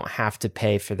they don't have to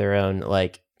pay for their own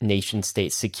like nation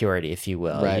state security, if you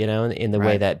will, Right. you know, in the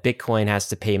way that Bitcoin has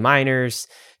to pay miners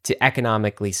to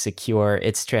economically secure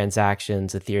its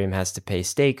transactions. Ethereum has to pay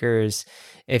stakers.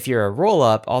 If you're a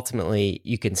roll-up, ultimately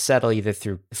you can settle either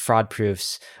through fraud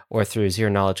proofs or through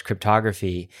zero-knowledge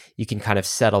cryptography. You can kind of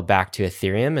settle back to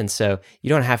Ethereum. And so you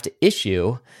don't have to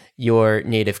issue your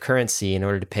native currency in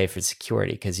order to pay for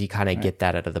security because you kind of get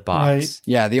that out of the box. Right.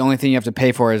 Yeah, the only thing you have to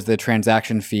pay for is the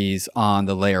transaction fees on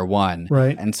the layer 1.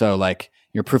 Right. And so like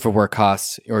your proof of work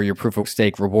costs or your proof of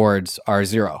stake rewards are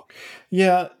 0.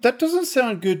 Yeah, that doesn't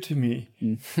sound good to me.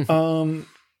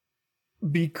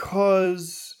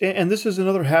 Because, and this is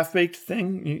another half-baked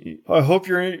thing. I hope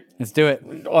your Let's do it.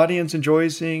 audience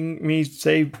enjoys seeing me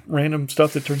say random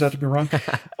stuff that turns out to be wrong.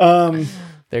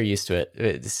 They're used to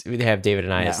it. We have David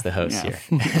and I as the hosts here.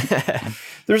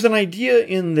 There's an idea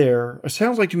in there. It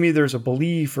sounds like to me there's a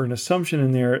belief or an assumption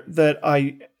in there that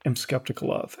I am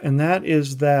skeptical of. And that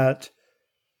is that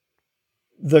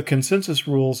the consensus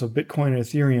rules of Bitcoin and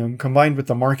Ethereum combined with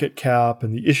the market cap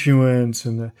and the issuance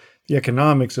and the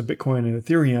economics of Bitcoin and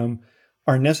Ethereum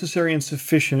are necessary and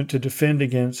sufficient to defend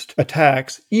against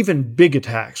attacks, even big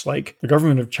attacks, like the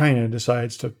government of China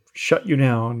decides to shut you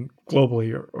down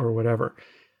globally or whatever.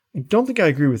 I don't think I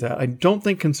agree with that. I don't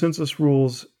think consensus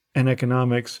rules and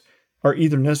economics are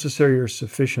either necessary or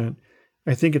sufficient.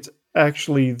 I think it's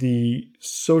actually the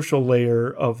social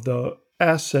layer of the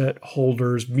asset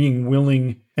holders being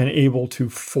willing and able to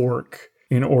fork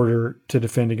in order to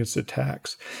defend against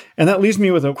attacks. And that leaves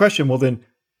me with a question. Well, then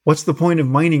what's the point of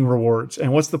mining rewards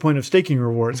and what's the point of staking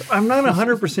rewards? I'm not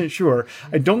 100% sure.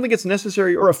 I don't think it's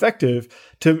necessary or effective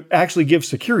to actually give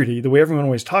security the way everyone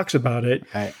always talks about it.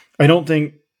 Right. I don't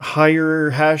think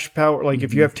higher hash power, like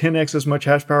if you have 10x as much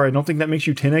hash power, I don't think that makes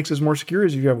you 10x as more secure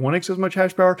as if you have 1x as much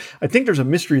hash power. I think there's a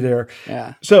mystery there.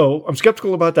 Yeah. So I'm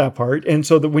skeptical about that part. And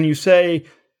so that when you say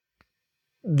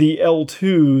the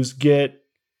L2s get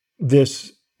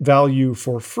this value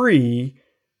for free,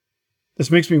 this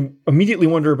makes me immediately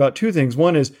wonder about two things.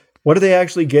 One is, what are they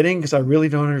actually getting? Because I really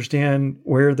don't understand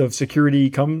where the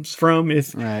security comes from,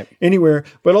 if anywhere.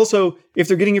 But also, if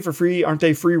they're getting it for free, aren't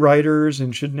they free riders?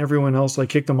 And shouldn't everyone else like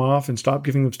kick them off and stop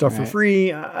giving them stuff for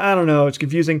free? I don't know. It's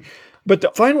confusing. But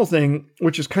the final thing,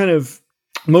 which is kind of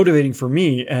motivating for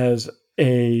me as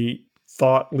a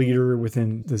thought leader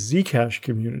within the Zcash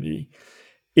community,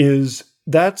 is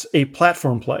that's a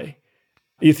platform play.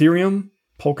 Ethereum,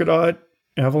 Polkadot,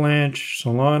 Avalanche,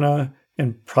 Solana,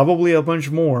 and probably a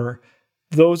bunch more,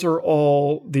 those are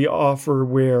all the offer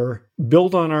where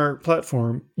build on our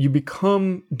platform, you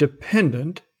become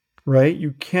dependent, right?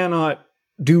 You cannot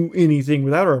do anything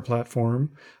without our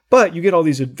platform, but you get all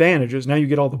these advantages. Now you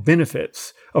get all the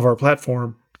benefits of our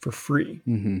platform for free.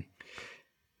 Mm-hmm.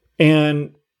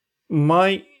 And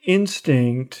my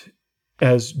instinct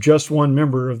as just one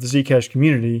member of the Zcash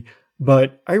community,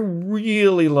 but I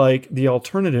really like the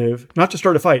alternative, not to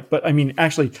start a fight, but I mean,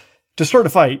 actually, to start a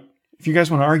fight, if you guys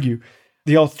want to argue,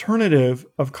 the alternative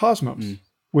of Cosmos,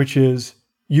 which is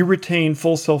you retain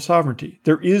full self-sovereignty.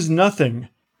 There is nothing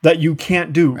that you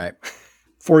can't do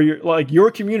for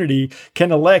your community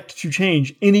can elect to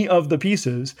change any of the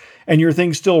pieces and your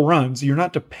thing still runs. You're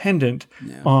not dependent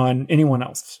on anyone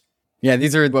else. Yeah,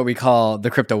 these are what we call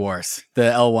the crypto wars, the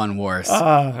L1 wars.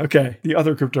 Okay. The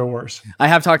other crypto wars. I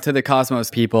have talked to the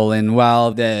Cosmos people, and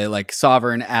while the like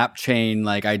sovereign app chain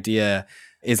like idea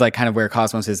is like kind of where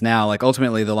Cosmos is now, like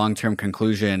ultimately the long-term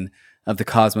conclusion of the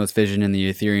Cosmos vision and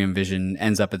the Ethereum vision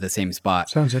ends up at the same spot.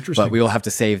 Sounds interesting. But we will have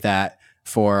to save that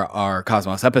for our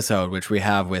Cosmos episode, which we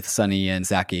have with Sunny and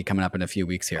Zaki coming up in a few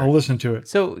weeks here. I'll listen to it.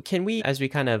 So can we, as we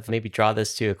kind of maybe draw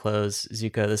this to a close,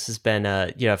 Zooko, this has been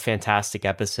a fantastic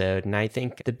episode. And I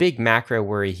think the big macro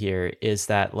worry here is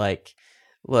that, like,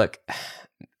 look,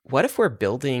 what if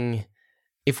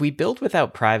if we build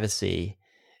without privacy,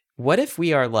 what if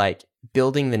we are like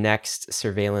building the next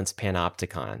surveillance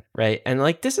panopticon, right? And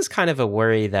like, this is kind of a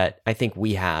worry that I think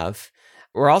we have.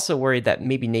 We're also worried that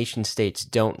maybe nation states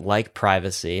don't like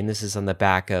privacy. And this is on the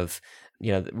back of,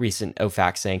 the recent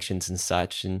OFAC sanctions and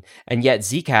such. And yet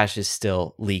Zcash is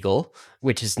still legal,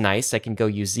 which is nice. I can go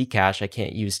use Zcash. I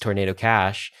can't use Tornado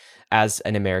Cash as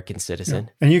an American citizen.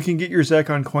 Yeah. And you can get your ZEC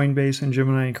on Coinbase and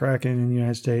Gemini and Kraken in the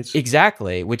United States.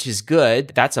 Exactly, which is good.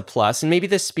 That's a plus. And maybe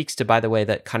this speaks to, by the way,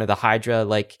 that kind of the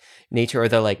Hydra-like nature or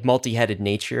the like multi-headed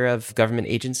nature of government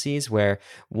agencies, where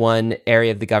one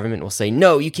area of the government will say,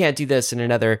 no, you can't do this, and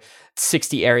another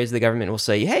 60 areas of the government will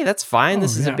say, hey, that's fine.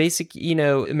 This is a basic,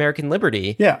 American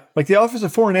liberty. Yeah. Like the Office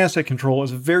of Foreign Asset Control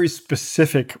is a very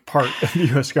specific part of the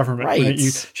U.S. government. Right.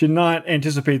 You should not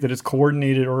anticipate that it's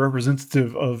coordinated or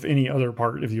representative of any other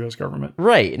part of the U.S. government.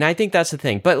 Right. And I think that's the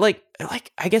thing. But like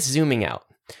I guess zooming out,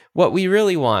 what we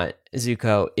really want,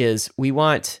 Zooko, is we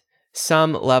want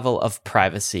some level of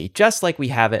privacy, just like we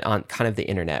have it on kind of the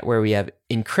internet, where we have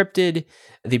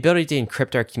the ability to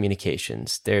encrypt our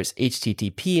communications. There's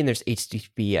HTTP and there's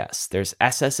HTTPS. There's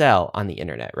SSL on the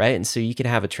internet, right? And so you can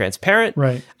have a transparent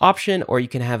option or you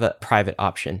can have a private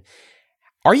option.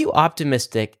 Are you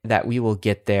optimistic that we will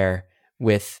get there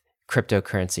with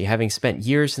cryptocurrency, having spent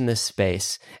years in this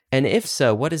space? And if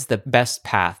so, what is the best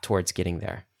path towards getting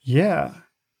there? Yeah.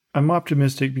 I'm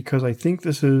optimistic because I think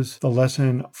this is the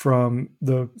lesson from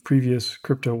the previous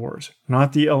crypto wars,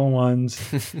 not the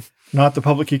L1s, not the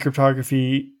public key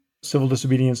cryptography, civil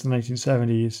disobedience in the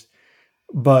 1970s,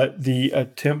 but the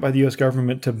attempt by the U.S.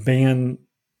 government to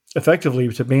effectively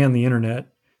ban the internet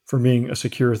from being a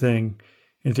secure thing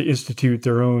and to institute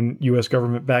their own U.S.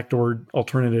 government backdoor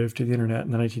alternative to the internet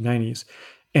in the 1990s.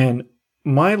 And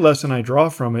my lesson I draw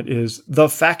from it is the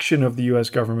faction of the U.S.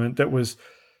 government that was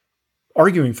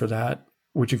arguing for that,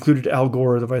 which included Al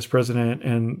Gore, the vice president,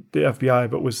 and the FBI,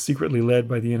 but was secretly led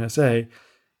by the NSA,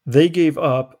 they gave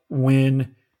up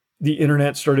when the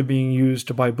internet started being used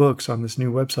to buy books on this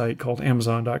new website called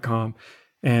Amazon.com.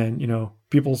 And,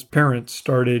 people's parents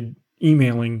started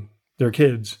emailing their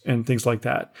kids and things like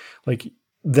that. Like,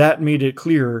 that made it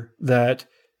clear that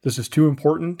this is too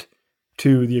important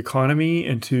to the economy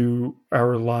and to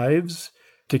our lives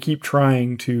to keep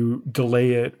trying to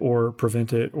delay it or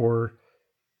prevent it or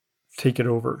take it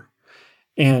over.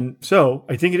 And so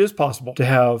I think it is possible to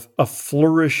have a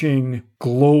flourishing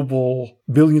global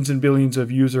billions and billions of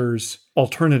users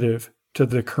alternative to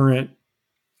the current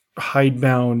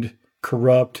hidebound,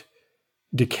 corrupt,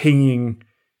 decaying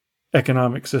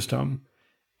economic system.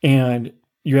 And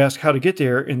you ask how to get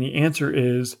there, and the answer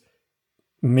is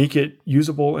make it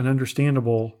usable and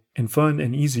understandable and fun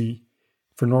and easy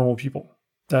for normal people.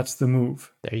 That's the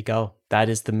move. There you go. That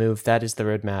is the move. That is the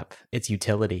roadmap. It's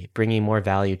utility, bringing more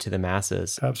value to the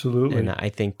masses. Absolutely. And I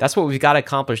think that's what we've got to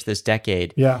accomplish this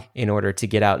decade in order to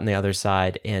get out on the other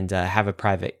side and have a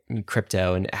private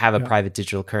crypto and have a private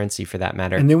digital currency for that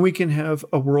matter. And then we can have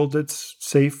a world that's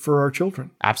safe for our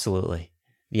children. Absolutely.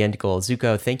 The end goal.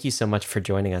 Zooko, thank you so much for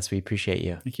joining us. We appreciate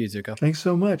you. Thank you, Zooko. Thanks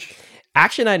so much.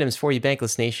 Action items for you,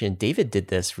 Bankless Nation. David did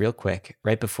this real quick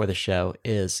right before the show.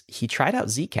 He tried out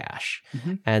Zcash.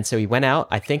 And so he went out,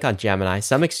 I think on Gemini,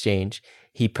 some exchange.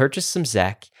 He purchased some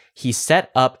ZEC. He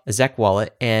set up a ZEC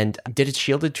wallet and did a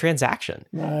shielded transaction.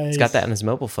 Nice. He's got that on his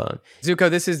mobile phone. Zooko,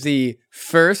 this is the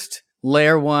first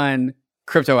layer 1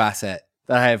 crypto asset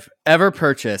that I have ever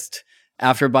purchased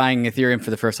after buying Ethereum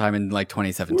for the first time in like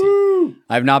 2017. Woo!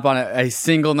 I've not bought a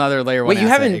single other layer 1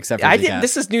 asset except for Zcash.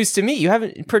 This is news to me. You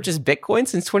haven't purchased Bitcoin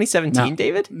since 2017,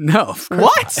 David? No, of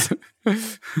course what?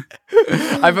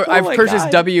 I've purchased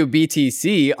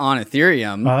WBTC on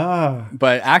Ethereum,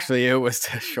 but actually it was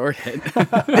to short it.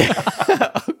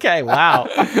 Okay, wow.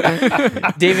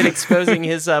 David exposing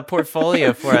his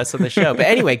portfolio for us on the show. But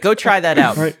anyway, go try that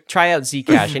out. Right. Try out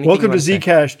Zcash. Welcome to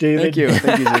Zcash, David. Thank you,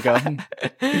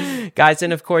 Zooko. Guys,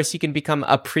 and of course, you can become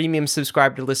a premium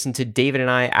subscriber to listen to David and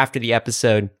I after the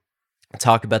episode.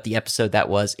 Talk about the episode that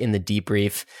was in the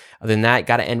debrief. Other than that,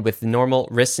 got to end with the normal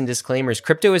risks and disclaimers.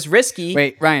 Crypto is risky.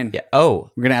 Wait, Ryan. Yeah.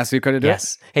 Oh. We're going to ask Zooko to do it?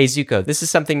 Yes. Hey, Zooko, this is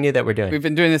something new that we're doing. We've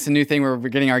been doing this a new thing where we're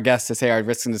getting our guests to say our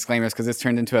risks and disclaimers because it's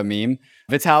turned into a meme.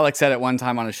 Vitalik said it one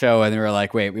time on a show and they were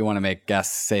like, wait, we want to make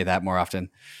guests say that more often.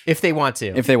 If they want to.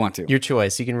 If they want to. Your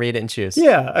choice. You can read it and choose.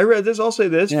 Yeah, I read this. I'll say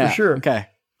this for sure. Okay.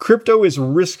 Crypto is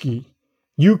risky.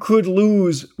 You could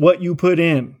lose what you put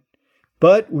in.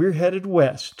 But we're headed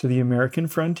west to the American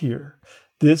frontier.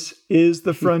 This is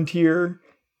the frontier.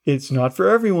 It's not for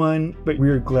everyone, but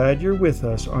we're glad you're with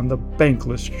us on the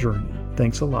Bankless journey.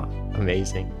 Thanks a lot.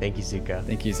 Amazing. Thank you, Zooko.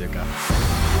 Thank you,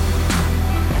 Zooko.